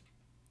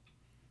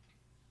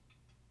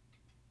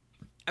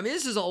 I mean,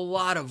 this is a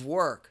lot of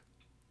work.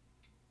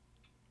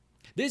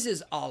 This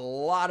is a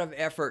lot of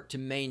effort to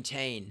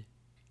maintain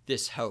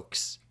this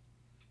hoax,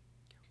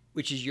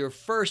 which is your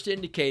first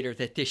indicator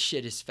that this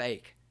shit is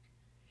fake.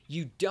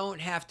 You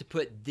don't have to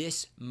put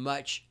this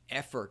much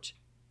effort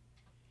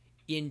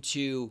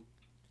into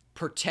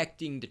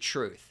protecting the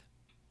truth.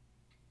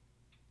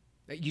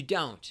 You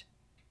don't.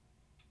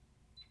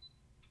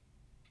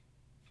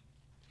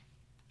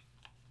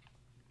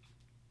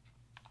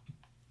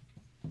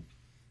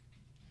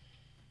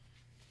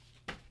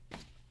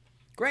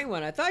 Great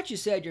one. I thought you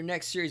said your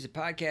next series of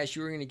podcasts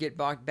you were going to get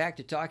back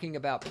to talking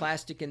about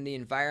plastic in the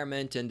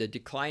environment and the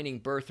declining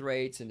birth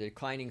rates and the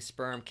declining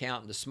sperm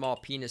count and the small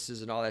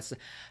penises and all that stuff.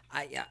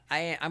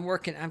 I'm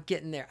working. I'm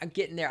getting there. I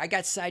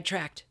got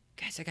sidetracked.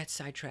 Guys, I got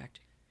sidetracked.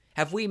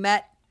 Have we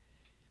met?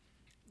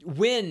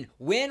 When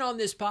on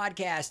this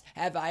podcast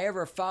have I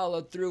ever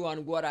followed through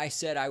on what I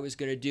said I was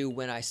going to do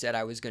when I said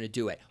I was going to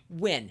do it?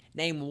 When?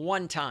 Name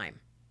one time.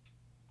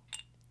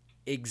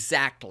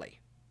 Exactly.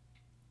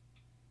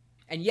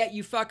 And yet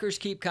you fuckers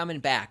keep coming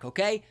back,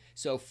 okay?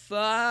 So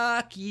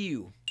fuck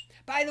you.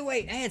 By the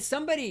way, man,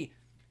 somebody,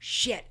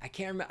 shit, I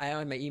can't remember, I don't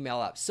have my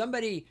email up.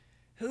 Somebody,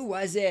 who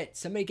was it?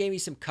 Somebody gave me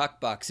some cuck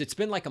bucks. It's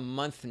been like a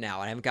month now,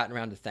 and I haven't gotten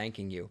around to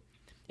thanking you.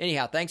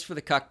 Anyhow, thanks for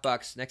the cuck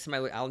bucks. Next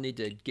time I'll need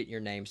to get your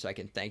name so I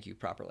can thank you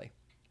properly.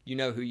 You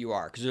know who you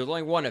are, because there's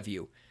only one of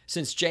you.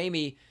 Since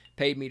Jamie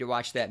paid me to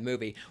watch that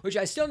movie, which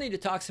I still need to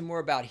talk some more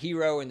about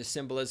Hero and the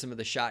symbolism of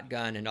the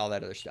shotgun and all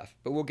that other stuff.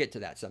 But we'll get to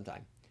that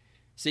sometime.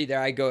 See,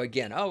 there I go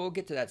again. Oh, we'll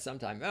get to that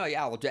sometime. Oh,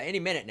 yeah, we'll do it any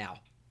minute now.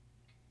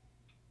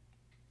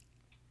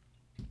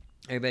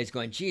 Everybody's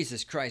going,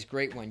 Jesus Christ,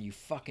 great one, you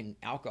fucking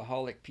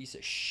alcoholic piece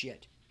of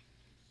shit.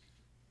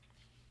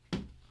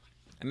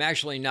 I'm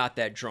actually not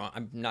that drunk.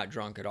 I'm not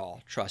drunk at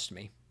all. Trust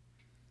me.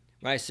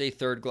 When I say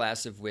third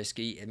glass of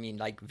whiskey, I mean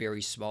like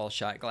very small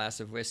shot glass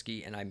of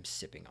whiskey, and I'm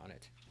sipping on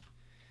it.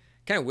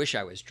 Kind of wish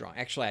I was drunk.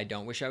 Actually, I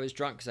don't wish I was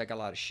drunk because I got a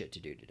lot of shit to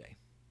do today.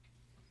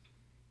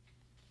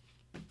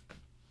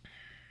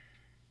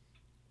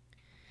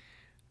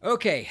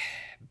 Okay,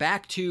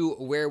 back to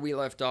where we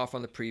left off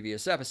on the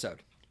previous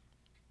episode.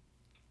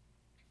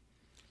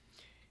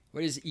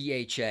 What is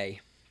EHA?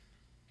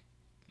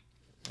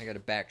 I got to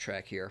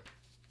backtrack here.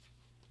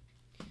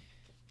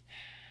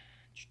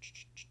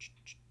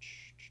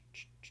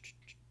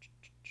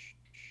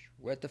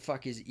 What the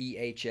fuck is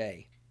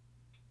EHA?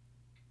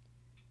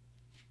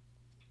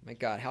 My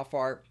God, how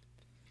far?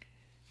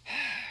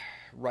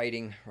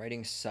 Writing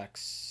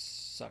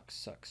sucks.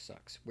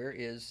 Where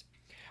is?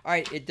 All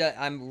right, it does.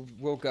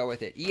 We'll go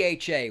with it.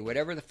 EHA,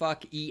 whatever the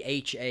fuck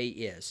EHA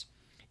is.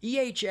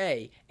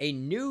 EHA, a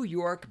New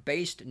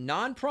York-based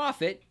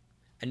nonprofit,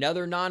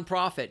 another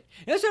nonprofit.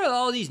 Notice that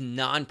all these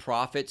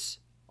nonprofits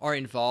are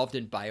involved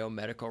in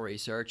biomedical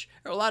research.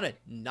 There are a lot of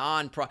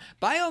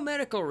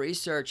biomedical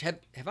research. Have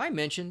I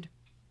mentioned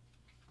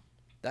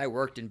that I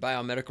worked in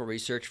biomedical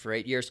research for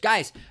 8 years?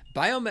 Guys,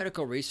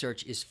 biomedical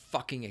research is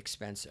fucking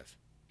expensive.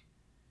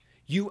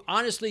 You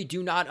honestly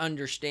do not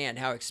understand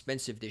how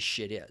expensive this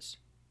shit is.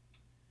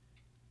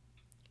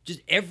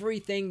 Just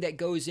everything that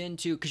goes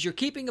into, because you're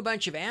keeping a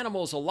bunch of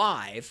animals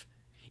alive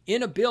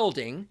in a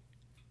building.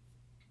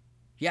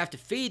 You have to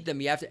feed them.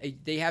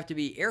 They have to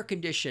be air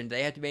conditioned.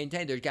 They have to be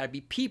maintained. There's got to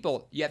be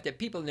people. You have to have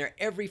people in there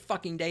every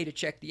fucking day to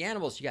check the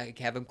animals. You got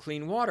to have them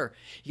clean water.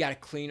 You got to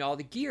clean all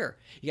the gear.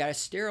 You got to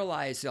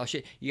sterilize all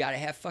shit. You got to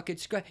have fucking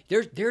scrub.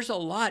 There's a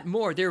lot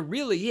more. There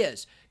really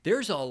is.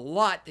 There's a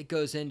lot that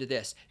goes into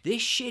this.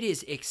 This shit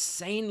is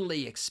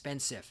insanely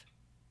expensive.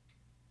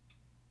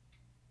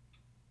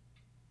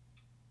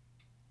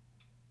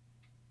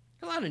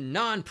 A lot of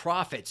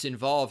nonprofits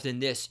involved in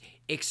this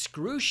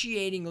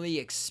excruciatingly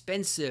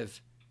expensive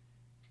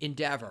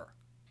endeavor.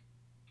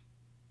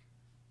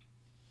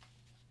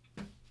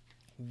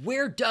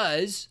 Where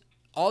does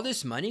all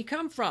this money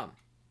come from?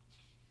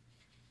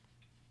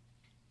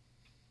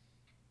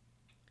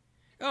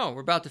 Oh,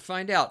 we're about to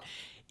find out.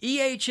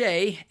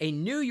 EHA, a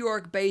New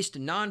York-based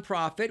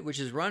nonprofit which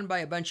is run by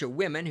a bunch of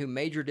women who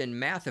majored in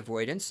math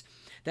avoidance,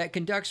 that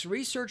conducts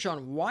research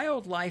on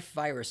wildlife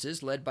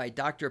viruses led by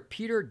Dr.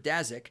 Peter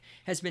Daszak,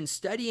 has been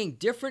studying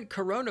different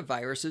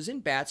coronaviruses in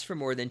bats for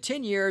more than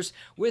 10 years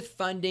with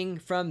funding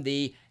from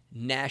the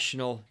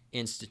National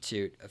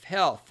Institute of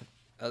Health,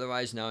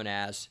 otherwise known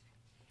as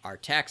our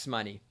tax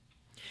money.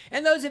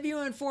 And those of you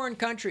in foreign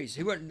countries,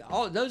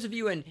 those of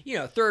you in,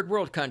 third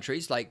world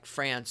countries like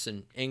France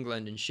and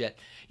England and shit,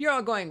 you're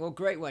all going, well,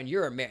 great one,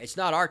 it's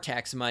not our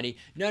tax money.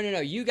 No,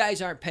 you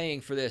guys aren't paying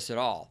for this at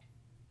all.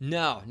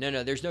 No.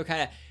 There's no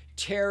kind of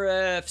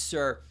tariffs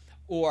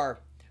or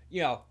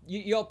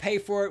you'll pay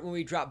for it when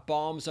we drop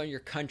bombs on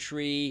your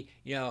country.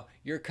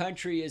 Your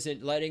country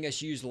isn't letting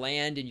us use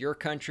land in your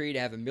country to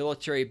have a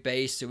military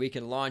base so we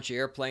can launch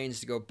airplanes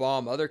to go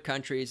bomb other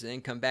countries and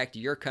then come back to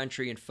your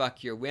country and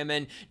fuck your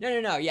women.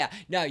 No.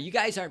 You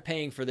guys aren't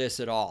paying for this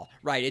at all.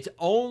 Right, it's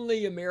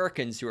only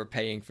Americans who are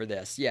paying for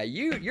this. Yeah,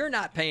 you're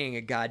not paying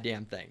a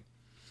goddamn thing.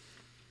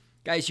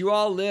 Guys, you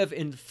all live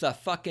in the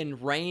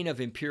fucking reign of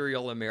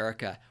Imperial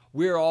America.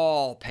 We're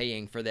all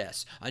paying for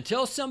this.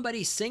 Until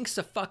somebody sinks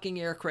a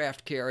fucking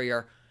aircraft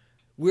carrier,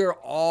 we're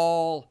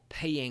all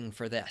paying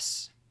for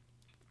this.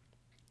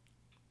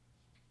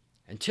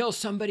 Until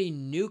somebody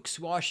nukes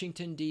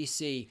Washington,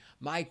 D.C.,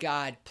 my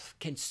God,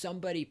 can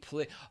somebody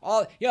please?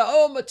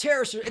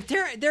 Terrorists, if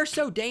they're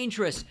so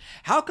dangerous,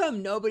 how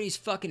come nobody's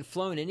fucking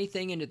flown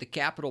anything into the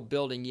Capitol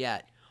building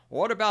yet?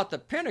 What about the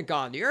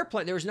Pentagon, the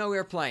airplane? There was no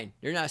airplane.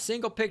 There's not a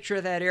single picture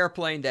of that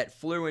airplane that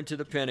flew into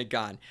the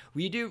Pentagon.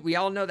 We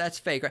all know that's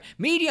fake, right?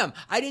 Medium,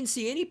 I didn't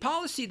see any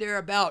policy there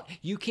about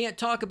you can't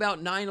talk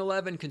about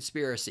 9/11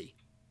 conspiracy.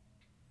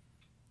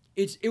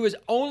 It was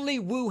only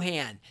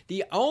Wuhan.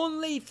 The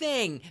only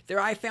thing there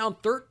I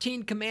found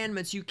 13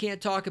 commandments you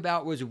can't talk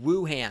about was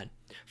Wuhan.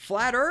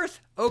 Flat Earth?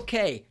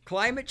 Okay.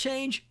 Climate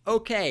change?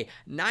 Okay.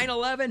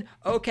 9/11?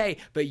 Okay.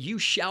 But you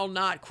shall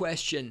not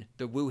question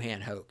the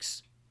Wuhan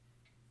hoax.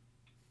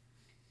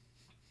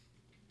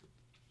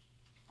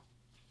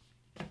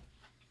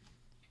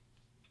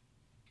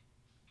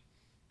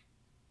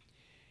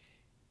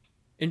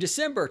 In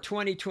December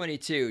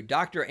 2022,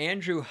 Dr.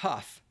 Andrew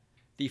Huff,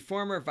 the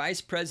former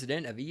vice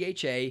president of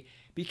EHA,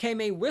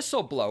 became a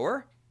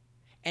whistleblower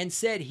and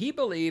said he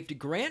believed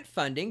grant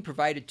funding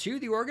provided to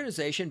the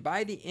organization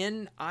by the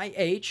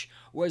NIH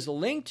was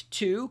linked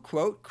to,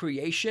 quote,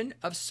 creation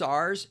of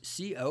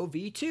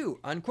SARS-CoV-2,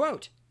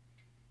 unquote.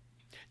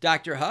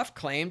 Dr. Huff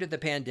claimed the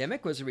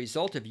pandemic was a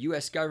result of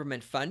U.S.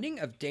 government funding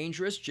of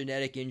dangerous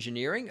genetic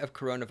engineering of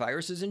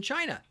coronaviruses in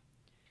China.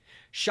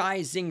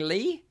 Shai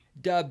Zhengli,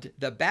 dubbed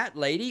the Bat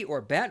Lady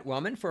or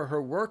Batwoman for her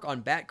work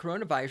on bat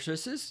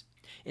coronaviruses,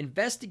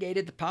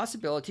 investigated the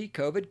possibility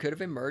COVID could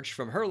have emerged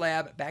from her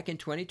lab back in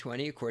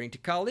 2020, according to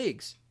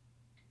colleagues.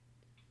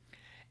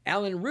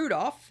 Alan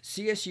Rudolph,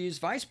 CSU's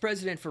vice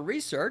president for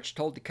research,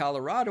 told the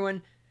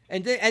Coloradoan,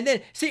 And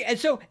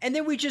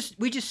then we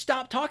just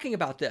stopped talking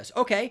about this.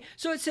 Okay,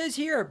 so it says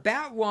here,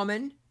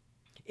 Batwoman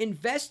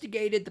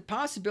investigated the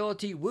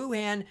possibility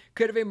Wuhan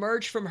could have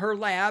emerged from her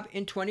lab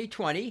in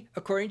 2020,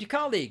 according to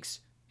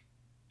colleagues.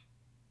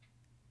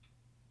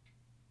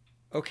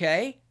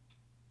 Okay,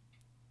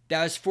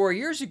 that was 4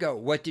 years ago.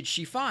 What did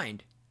she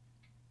find?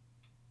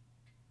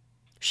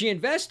 She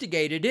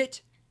investigated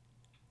it,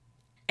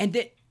 and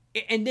then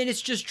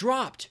it's just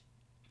dropped.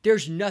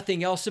 There's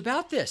nothing else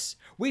about this.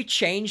 We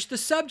changed the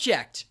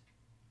subject.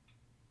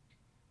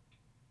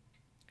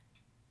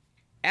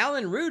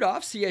 Alan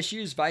Rudolph,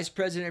 CSU's vice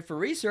president for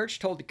research,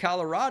 told the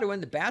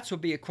Coloradoan the bats will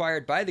be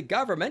acquired by the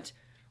government.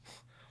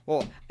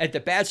 Well, if the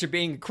bats are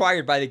being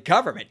acquired by the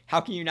government,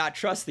 how can you not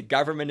trust the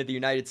government of the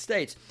United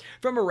States?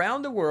 From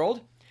around the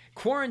world,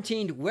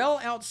 quarantined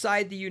well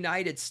outside the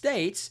United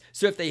States,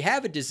 so if they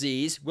have a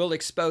disease, we'll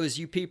expose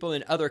you people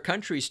in other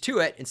countries to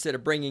it instead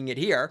of bringing it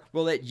here.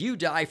 We'll let you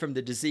die from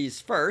the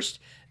disease first.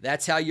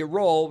 That's how you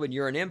roll when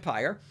you're an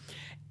empire.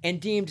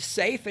 And deemed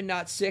safe and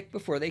not sick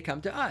before they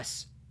come to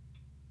us.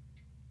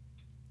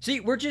 See,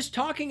 we're just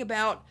talking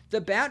about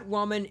the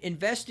Batwoman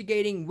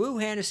investigating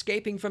Wuhan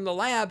escaping from the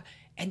lab,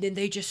 and then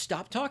they just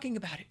stopped talking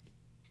about it.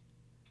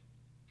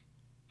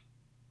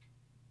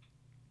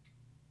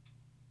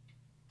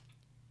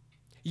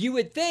 You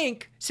would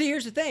think, see,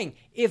 here's the thing.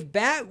 If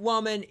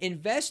Batwoman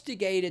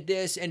investigated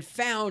this and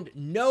found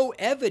no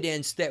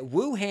evidence that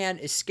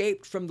Wuhan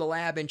escaped from the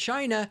lab in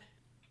China,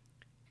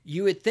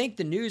 you would think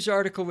the news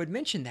article would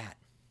mention that.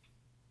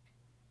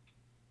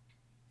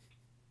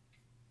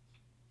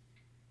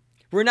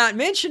 We're not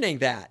mentioning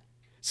that.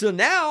 So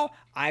now,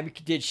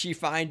 did she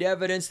find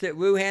evidence that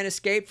Wuhan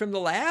escaped from the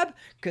lab?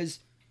 Because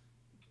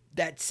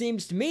that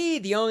seems to me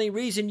the only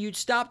reason you'd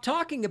stop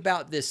talking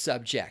about this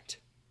subject.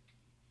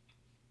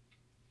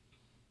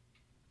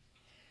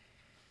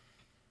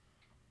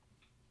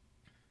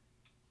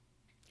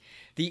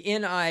 The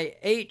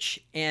NIH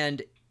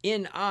and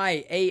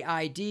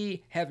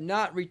NIAID have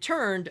not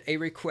returned a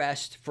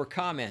request for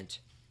comment.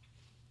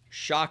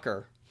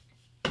 Shocker.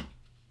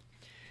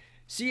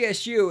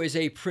 CSU is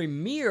a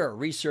premier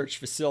research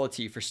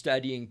facility for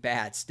studying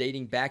bats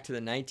dating back to the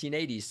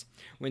 1980s.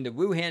 When the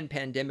Wuhan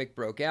pandemic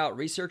broke out,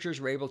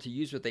 researchers were able to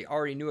use what they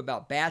already knew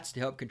about bats to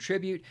help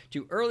contribute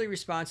to early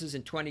responses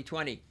in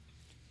 2020.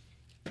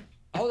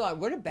 Hold on,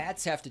 what do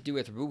bats have to do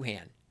with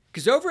Wuhan?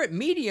 Because over at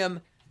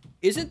Medium,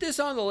 isn't this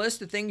on the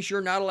list of things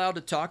you're not allowed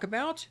to talk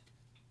about?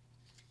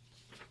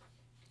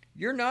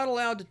 You're not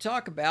allowed to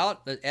talk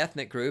about the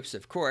ethnic groups,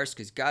 of course,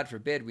 because God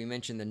forbid we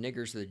mention the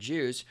niggers or the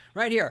Jews.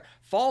 Right here,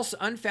 false,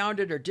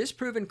 unfounded, or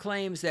disproven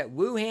claims that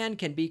Wuhan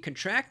can be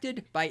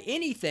contracted by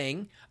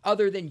anything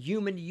other than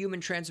human-to-human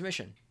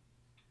transmission.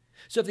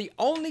 So if the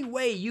only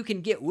way you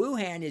can get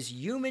Wuhan is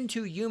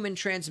human-to-human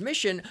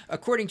transmission,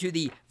 according to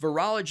the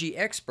virology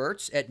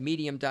experts at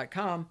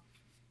medium.com,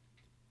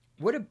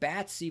 what do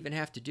bats even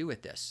have to do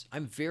with this?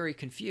 I'm very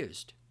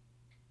confused.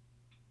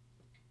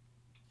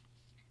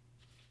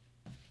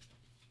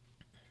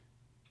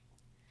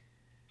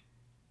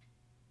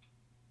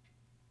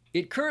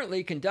 It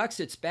currently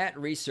conducts its bat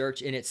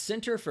research in its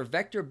Center for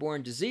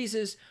Vector-Borne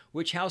Diseases,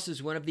 which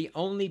houses one of the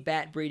only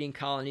bat breeding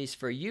colonies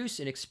for use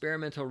in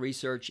experimental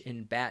research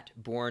in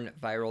bat-borne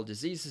viral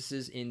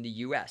diseases in the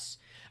U.S.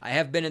 I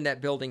have been in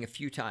that building a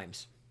few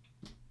times.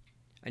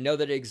 I know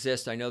that it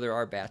exists. I know there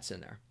are bats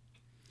in there.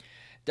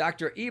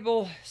 Dr.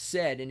 Ebel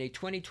said in a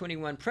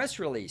 2021 press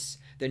release,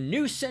 the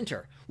new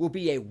center will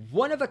be a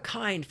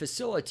one-of-a-kind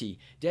facility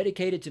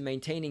dedicated to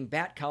maintaining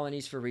bat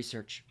colonies for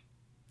research.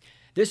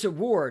 This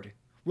award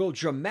will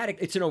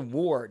it's an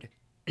award.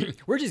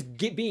 We're just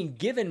being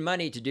given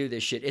money to do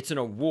this shit. It's an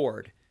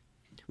award.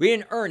 We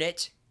didn't earn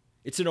it.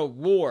 It's an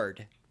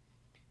award.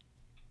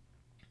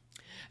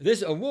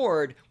 This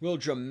award will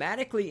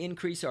dramatically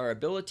increase our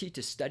ability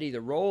to study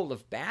the role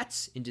of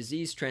bats in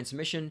disease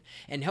transmission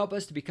and help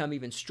us to become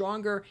even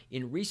stronger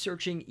in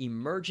researching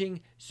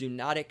emerging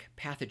zoonotic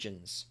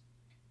pathogens.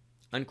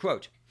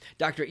 Unquote.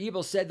 Dr.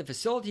 Ebel said the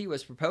facility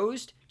was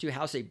proposed to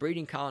house a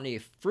breeding colony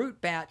of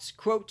fruit bats,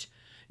 quote,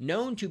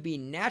 known to be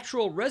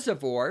natural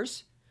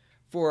reservoirs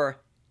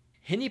for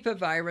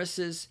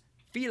henipaviruses,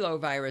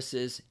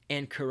 filoviruses,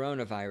 and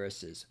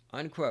coronaviruses,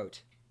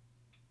 unquote.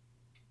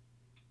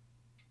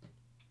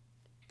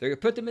 They're going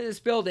to put them in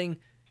this building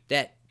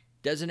that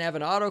doesn't have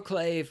an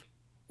autoclave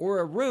or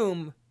a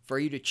room for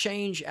you to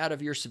change out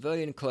of your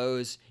civilian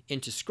clothes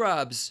into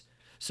scrubs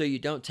so you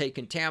don't take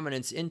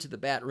contaminants into the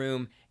bat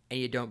room and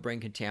you don't bring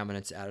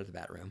contaminants out of the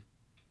bat room.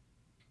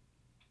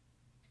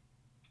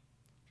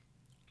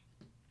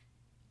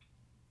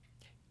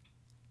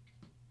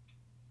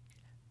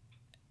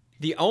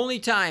 The only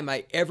time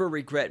I ever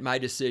regret my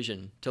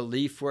decision to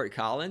leave Fort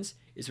Collins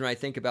is when I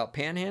think about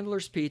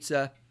Panhandler's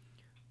Pizza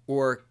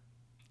or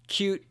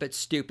cute but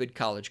stupid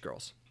college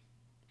girls.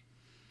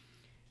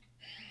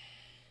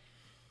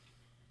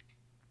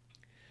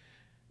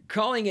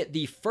 Calling it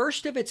the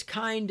first of its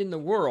kind in the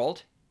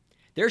world,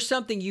 there's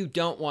something you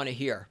don't want to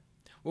hear.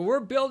 Well, we're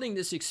building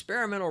this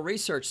experimental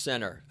research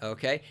center,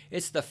 okay?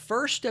 It's the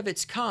first of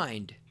its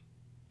kind.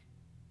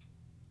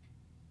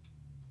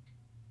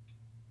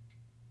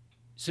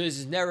 So this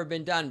has never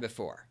been done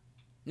before.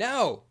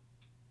 No.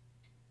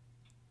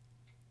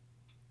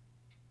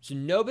 So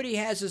nobody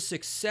has a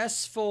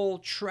successful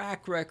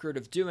track record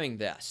of doing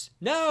this.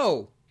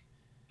 No.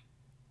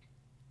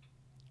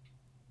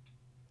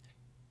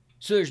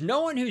 So there's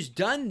no one who's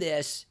done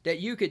this that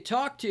you could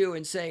talk to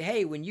and say,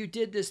 hey, when you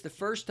did this the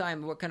first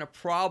time, what kind of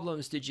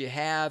problems did you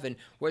have and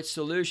what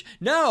solution?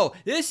 No,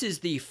 this is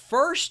the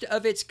first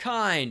of its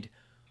kind.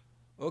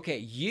 Okay,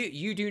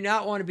 you do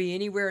not want to be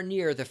anywhere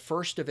near the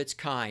first of its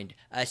kind,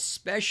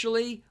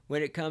 especially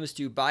when it comes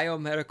to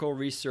biomedical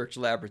research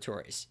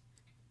laboratories.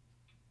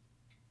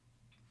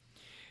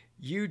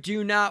 You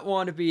do not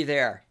want to be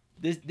there.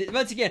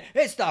 Once again,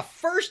 it's the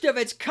first of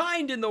its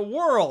kind in the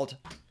world.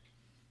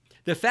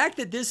 The fact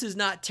that this is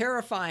not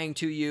terrifying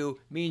to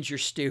you means you're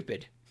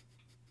stupid.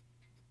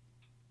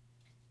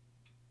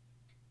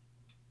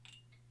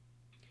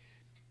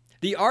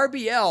 The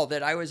RBL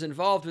that I was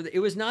involved with, it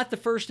was not the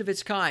first of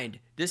its kind.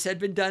 This had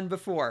been done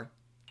before.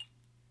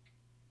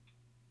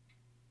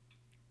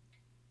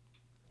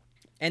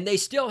 And they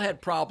still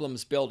had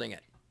problems building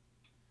it.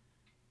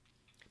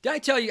 Did I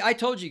tell you? I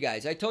told you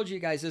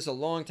guys this a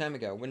long time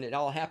ago when it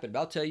all happened. But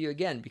I'll tell you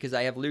again because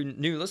I have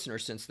new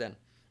listeners since then.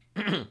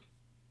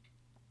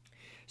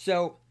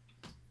 So,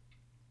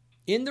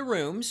 in the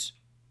rooms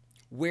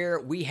where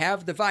we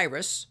have the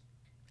virus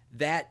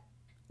that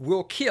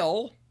will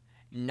kill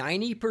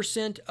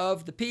 90%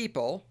 of the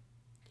people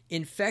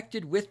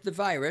infected with the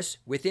virus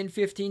within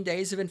 15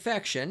 days of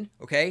infection,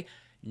 okay?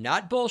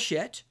 Not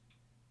bullshit.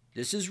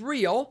 This is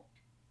real.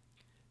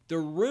 The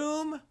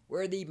room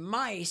where the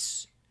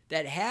mice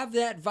that have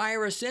that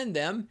virus in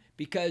them,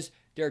 because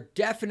they're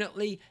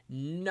definitely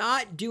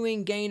not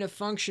doing gain of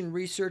function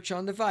research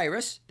on the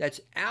virus. That's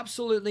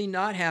absolutely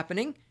not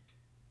happening.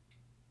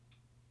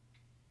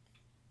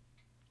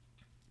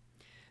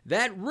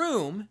 That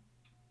room,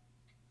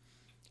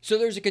 so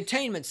there's a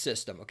containment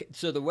system. Okay,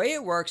 so the way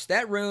it works,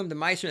 that room, the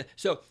mice,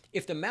 so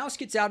if the mouse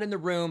gets out in the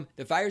room,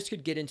 the virus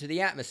could get into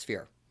the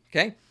atmosphere.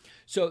 Okay,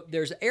 so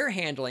there's an air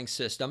handling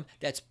system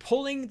that's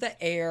pulling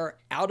the air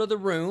out of the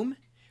room,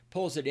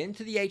 pulls it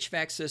into the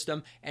HVAC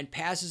system, and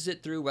passes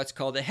it through what's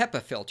called a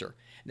HEPA filter.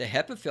 The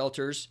HEPA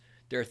filters,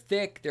 they're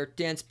thick, they're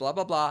dense, blah,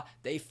 blah, blah.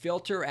 They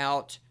filter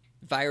out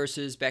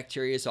viruses,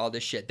 bacteria, all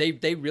this shit.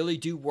 They really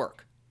do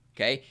work,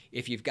 okay?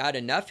 If you've got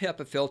enough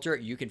HEPA filter,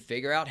 you can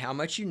figure out how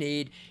much you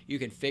need. You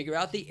can figure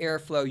out the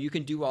airflow. You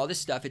can do all this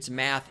stuff. It's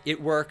math.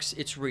 It works.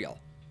 It's real.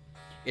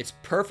 It's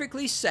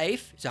perfectly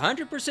safe. It's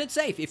 100%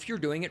 safe if you're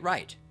doing it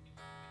right.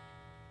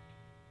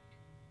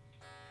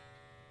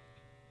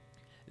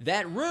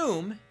 That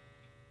room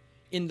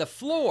in the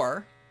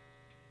floor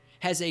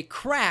has a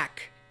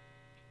crack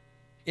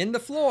in the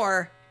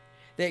floor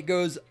that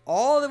goes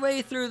all the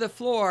way through the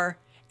floor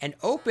and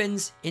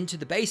opens into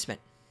the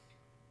basement.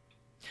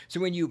 So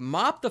when you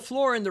mop the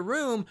floor in the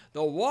room,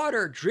 the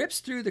water drips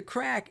through the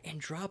crack and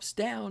drops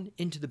down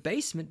into the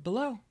basement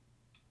below.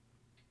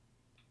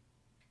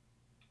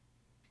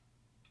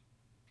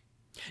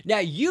 Now,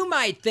 you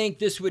might think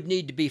this would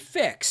need to be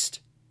fixed.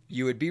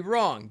 You would be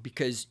wrong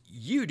because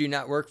you do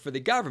not work for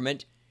the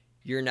government.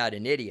 You're not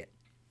an idiot.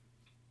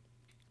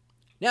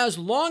 Now, as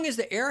long as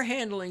the air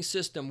handling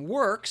system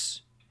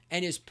works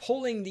and is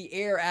pulling the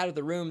air out of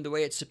the room the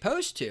way it's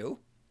supposed to,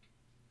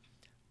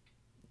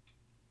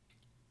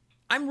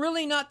 I'm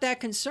really not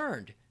that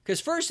concerned. Because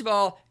first of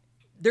all,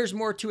 there's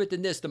more to it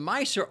than this. The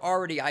mice are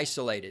already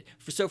isolated.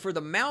 So for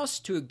the mouse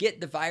to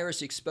get the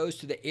virus exposed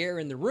to the air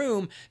in the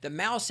room, the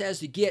mouse has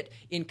to get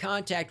in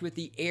contact with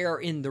the air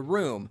in the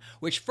room,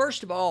 which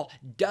first of all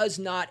does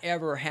not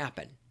ever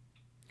happen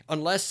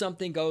unless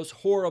something goes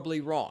horribly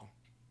wrong.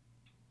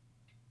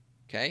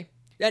 Okay?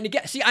 And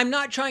again, see, I'm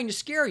not trying to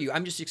scare you.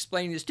 I'm just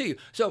explaining this to you.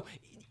 So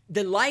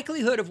the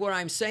likelihood of what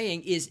I'm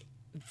saying is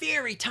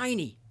very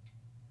tiny.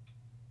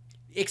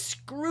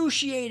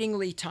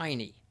 Excruciatingly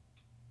tiny.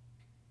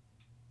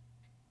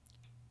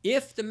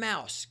 If the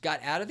mouse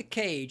got out of the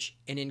cage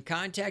and in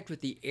contact with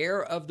the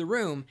air of the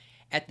room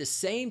at the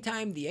same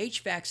time the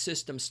HVAC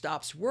system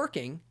stops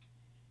working,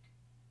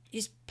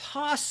 is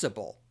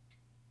possible,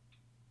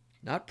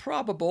 not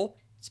probable,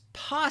 it's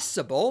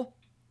possible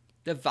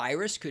the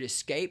virus could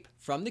escape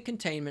from the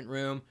containment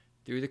room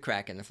through the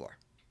crack in the floor.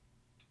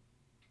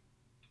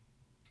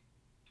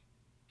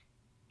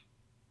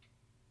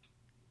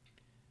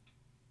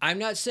 I'm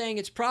not saying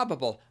it's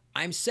probable.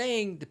 I'm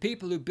saying the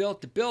people who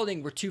built the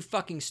building were too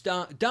fucking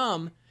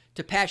dumb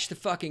to patch the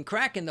fucking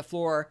crack in the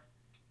floor.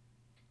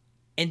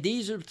 And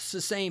these are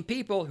the same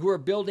people who are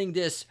building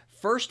this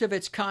first of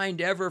its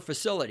kind ever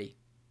facility.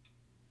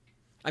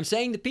 I'm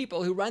saying the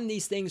people who run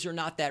these things are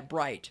not that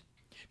bright.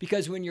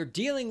 Because when you're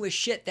dealing with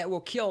shit that will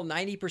kill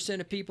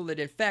 90% of people it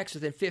infects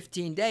within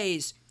 15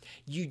 days,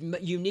 you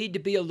need to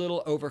be a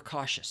little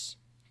overcautious.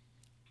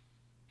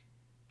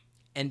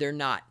 And they're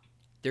not.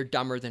 They're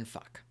dumber than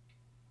fuck.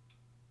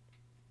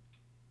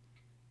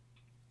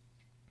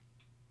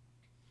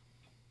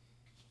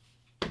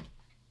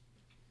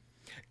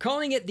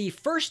 Calling it the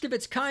first of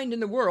its kind in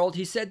the world,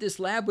 he said this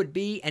lab would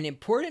be an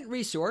important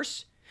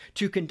resource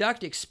to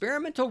conduct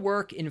experimental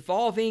work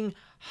involving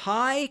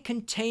high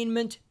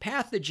containment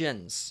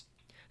pathogens,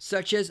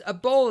 such as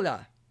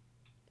Ebola.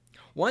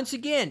 Once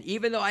again,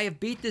 even though I have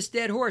beat this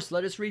dead horse,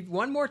 let us read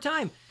one more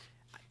time.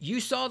 You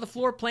saw the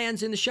floor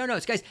plans in the show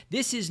notes. Guys,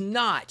 this is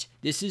not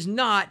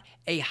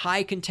a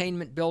high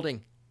containment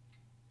building.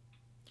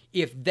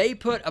 If they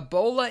put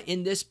Ebola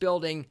in this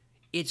building,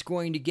 it's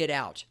going to get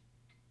out.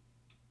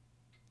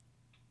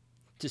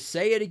 To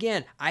say it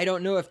again, I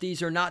don't know if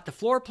these are not the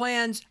floor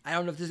plans. I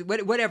don't know if this is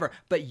whatever.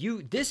 But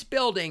this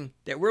building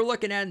that we're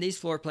looking at in these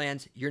floor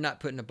plans, you're not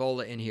putting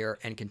Ebola in here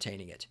and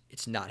containing it.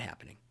 It's not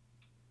happening.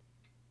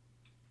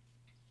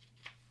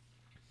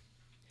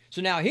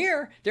 So now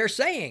here they're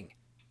saying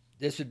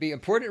this would be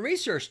important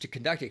research to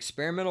conduct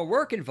experimental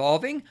work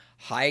involving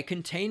high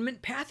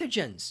containment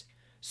pathogens,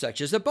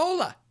 such as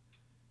Ebola.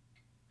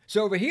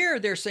 So over here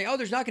they're saying, oh,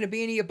 there's not going to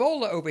be any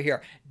Ebola over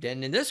here.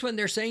 Then in this one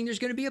they're saying there's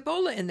going to be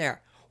Ebola in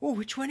there. Oh,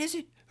 which one is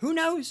it? Who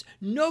knows?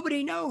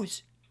 Nobody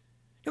knows.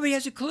 Nobody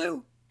has a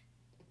clue.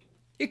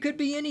 It could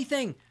be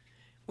anything.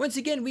 Once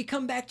again, we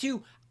come back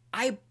to,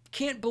 I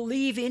can't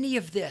believe any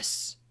of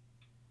this.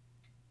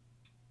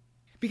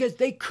 Because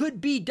they could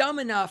be dumb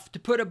enough to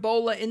put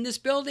Ebola in this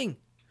building.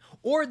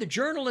 Or the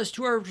journalist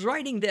who are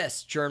writing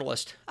this, journal,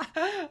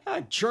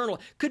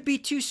 could be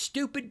too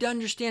stupid to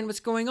understand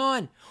what's going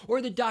on.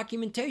 Or the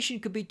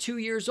documentation could be 2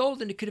 years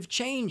old and it could have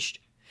changed.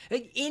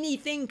 Like,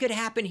 anything could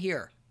happen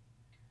here.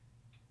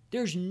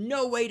 There's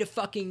no way to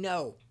fucking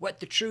know what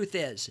the truth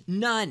is.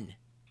 None.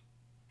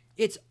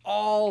 It's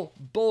all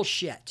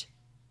bullshit.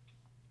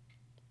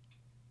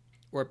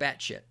 Or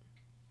batshit.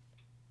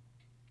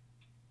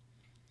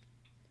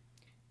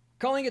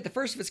 Calling it the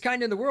first of its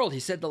kind in the world, he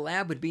said the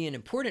lab would be an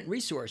important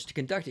resource to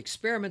conduct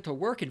experimental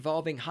work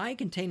involving high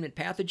containment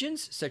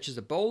pathogens such as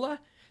Ebola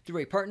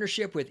through a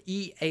partnership with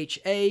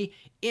EHA,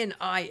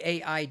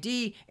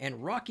 NIAID,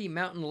 and Rocky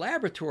Mountain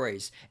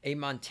Laboratories, a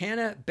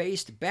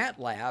Montana-based bat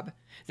lab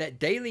that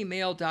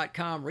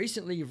DailyMail.com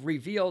recently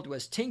revealed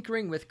was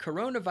tinkering with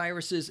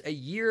coronaviruses a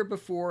year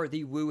before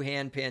the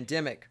Wuhan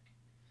pandemic.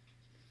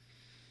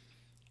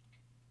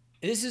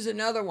 This is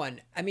another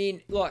one. I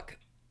mean, look,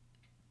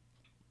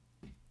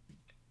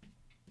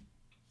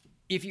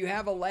 if you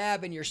have a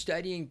lab and you're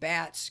studying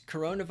bats,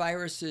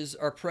 coronaviruses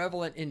are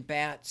prevalent in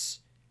bats.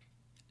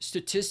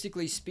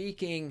 Statistically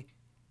speaking,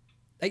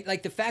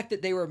 like the fact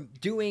that they were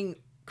doing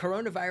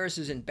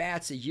coronaviruses in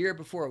bats a year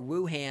before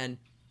Wuhan,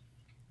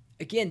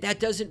 again, that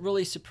doesn't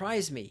really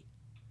surprise me.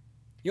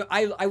 You know,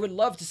 I would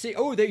love to say,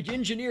 oh, they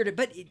engineered it,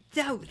 but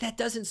no, that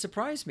doesn't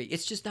surprise me.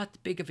 It's just not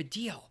that big of a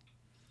deal.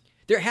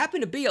 There happen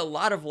to be a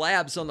lot of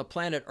labs on the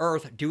planet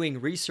Earth doing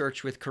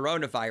research with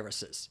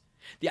coronaviruses.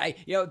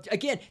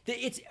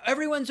 It's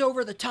everyone's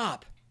over the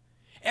top.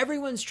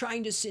 Everyone's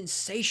trying to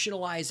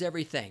sensationalize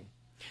everything.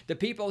 The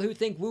people who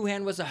think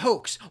Wuhan was a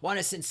hoax want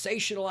to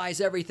sensationalize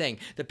everything.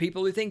 The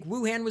people who think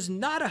Wuhan was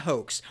not a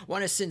hoax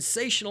want to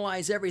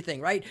sensationalize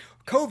everything, right?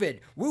 COVID,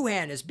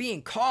 Wuhan is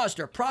being caused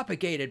or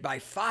propagated by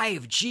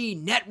 5G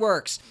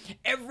networks.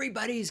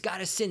 Everybody's got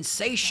to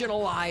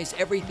sensationalize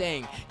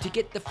everything to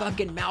get the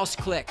fucking mouse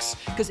clicks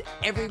because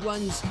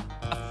everyone's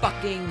a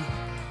fucking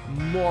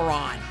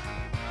moron.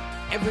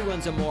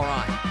 Everyone's a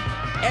moron.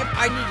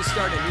 I need to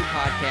start a new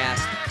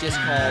podcast just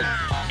called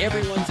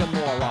Everyone's a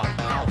Moron.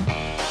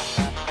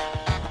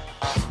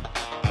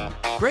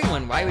 Great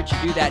one. Why would you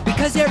do that?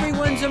 Because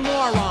everyone's a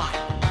moron.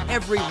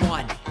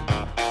 Everyone.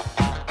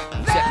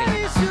 Except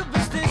me.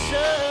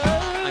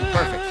 I'm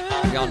perfect.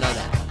 We all know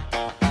that.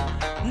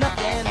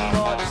 Nothing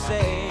more to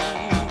say.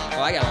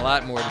 Well, I got a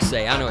lot more to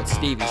say. I don't know what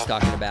Stevie's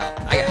talking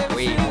about. I got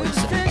way more to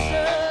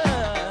say.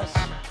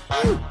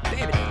 Ooh,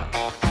 baby.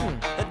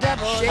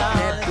 Shake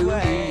that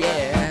booty,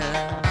 yeah.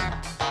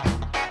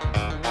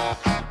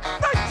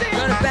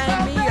 Gonna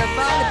bang me a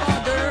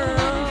volleyball girl.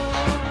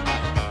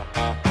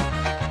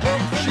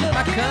 Shoot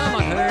my cum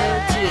on her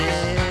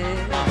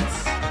tits.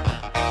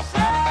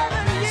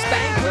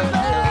 Spank her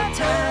little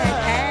tight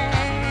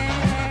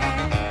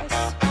ass.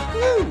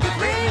 Woo,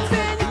 brains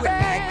that do it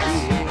like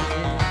this.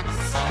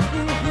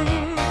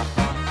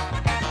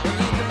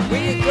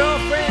 When your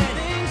girlfriend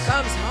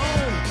comes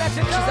home,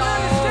 she's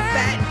all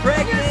fat and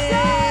pregnant.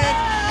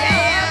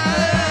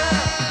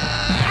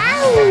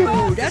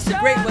 Ooh, that's a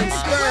great one.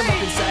 Sperm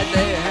up inside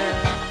there.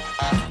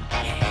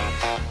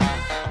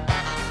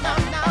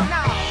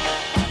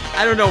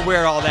 I don't know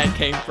where all that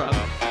came from.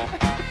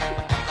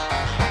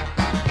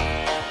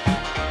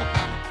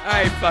 All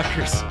right,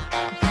 fuckers.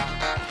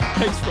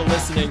 Thanks for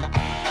listening.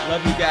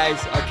 Love you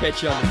guys. I'll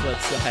catch you on the flip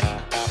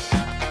side.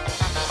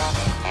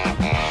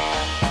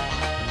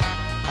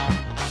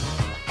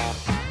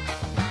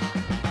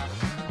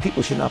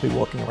 People should not be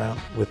walking around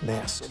with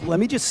masks. Let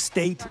me just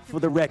state for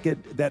the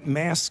record that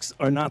masks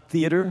are not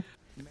theater.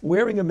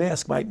 Wearing a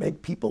mask might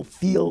make people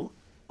feel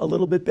a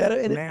little bit better,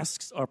 and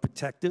masks are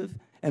protective.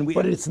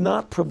 But it's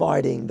not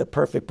providing the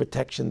perfect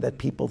protection that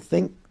people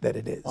think that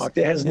it is. Mark,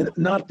 there has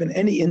not been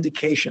any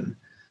indication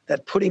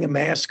that putting a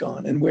mask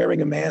on and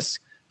wearing a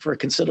mask for a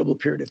considerable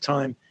period of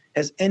time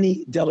has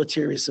any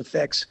deleterious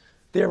effects.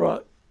 There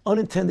are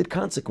unintended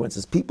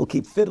consequences. People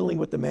keep fiddling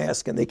with the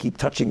mask and they keep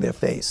touching their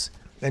face.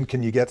 And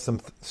can you get some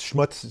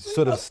schmutz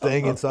sort of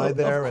staying inside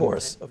there? Of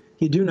course.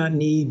 You do not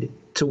need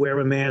to wear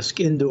a mask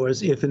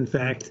indoors if, in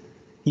fact,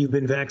 you've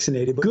been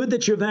vaccinated. Good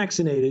that you're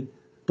vaccinated,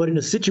 but in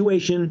a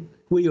situation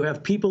where you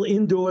have people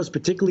indoors,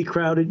 particularly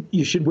crowded,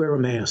 you should wear a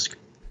mask.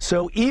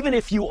 So even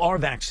if you are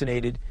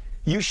vaccinated,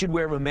 you should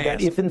wear a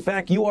mask. If, in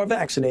fact, you are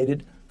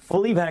vaccinated,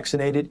 fully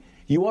vaccinated,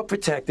 you are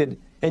protected,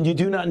 and you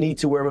do not need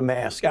to wear a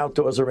mask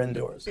outdoors or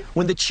indoors.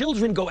 When the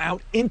children go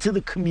out into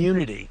the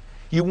community,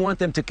 you want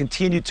them to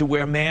continue to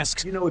wear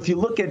masks. You know, if you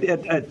look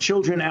at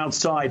children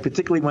outside,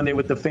 particularly when they're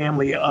with the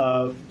family,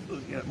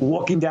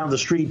 walking down the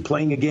street,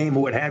 playing a game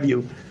or what have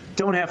you,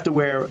 don't have to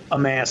wear a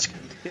mask.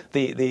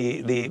 The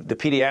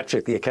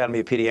pediatric, the Academy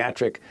of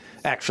Pediatric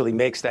actually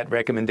makes that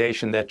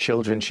recommendation that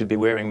children should be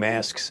wearing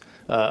masks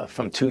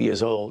from 2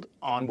 years old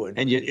onward.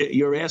 And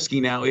you're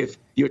asking now, if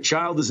your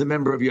child is a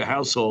member of your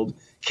household,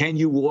 can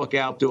you walk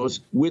outdoors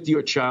with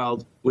your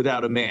child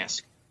without a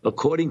mask?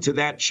 According to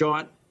that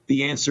chart,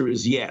 the answer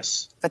is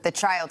yes. But the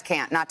child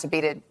can't, not to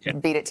beat it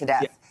to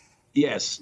death. Yes.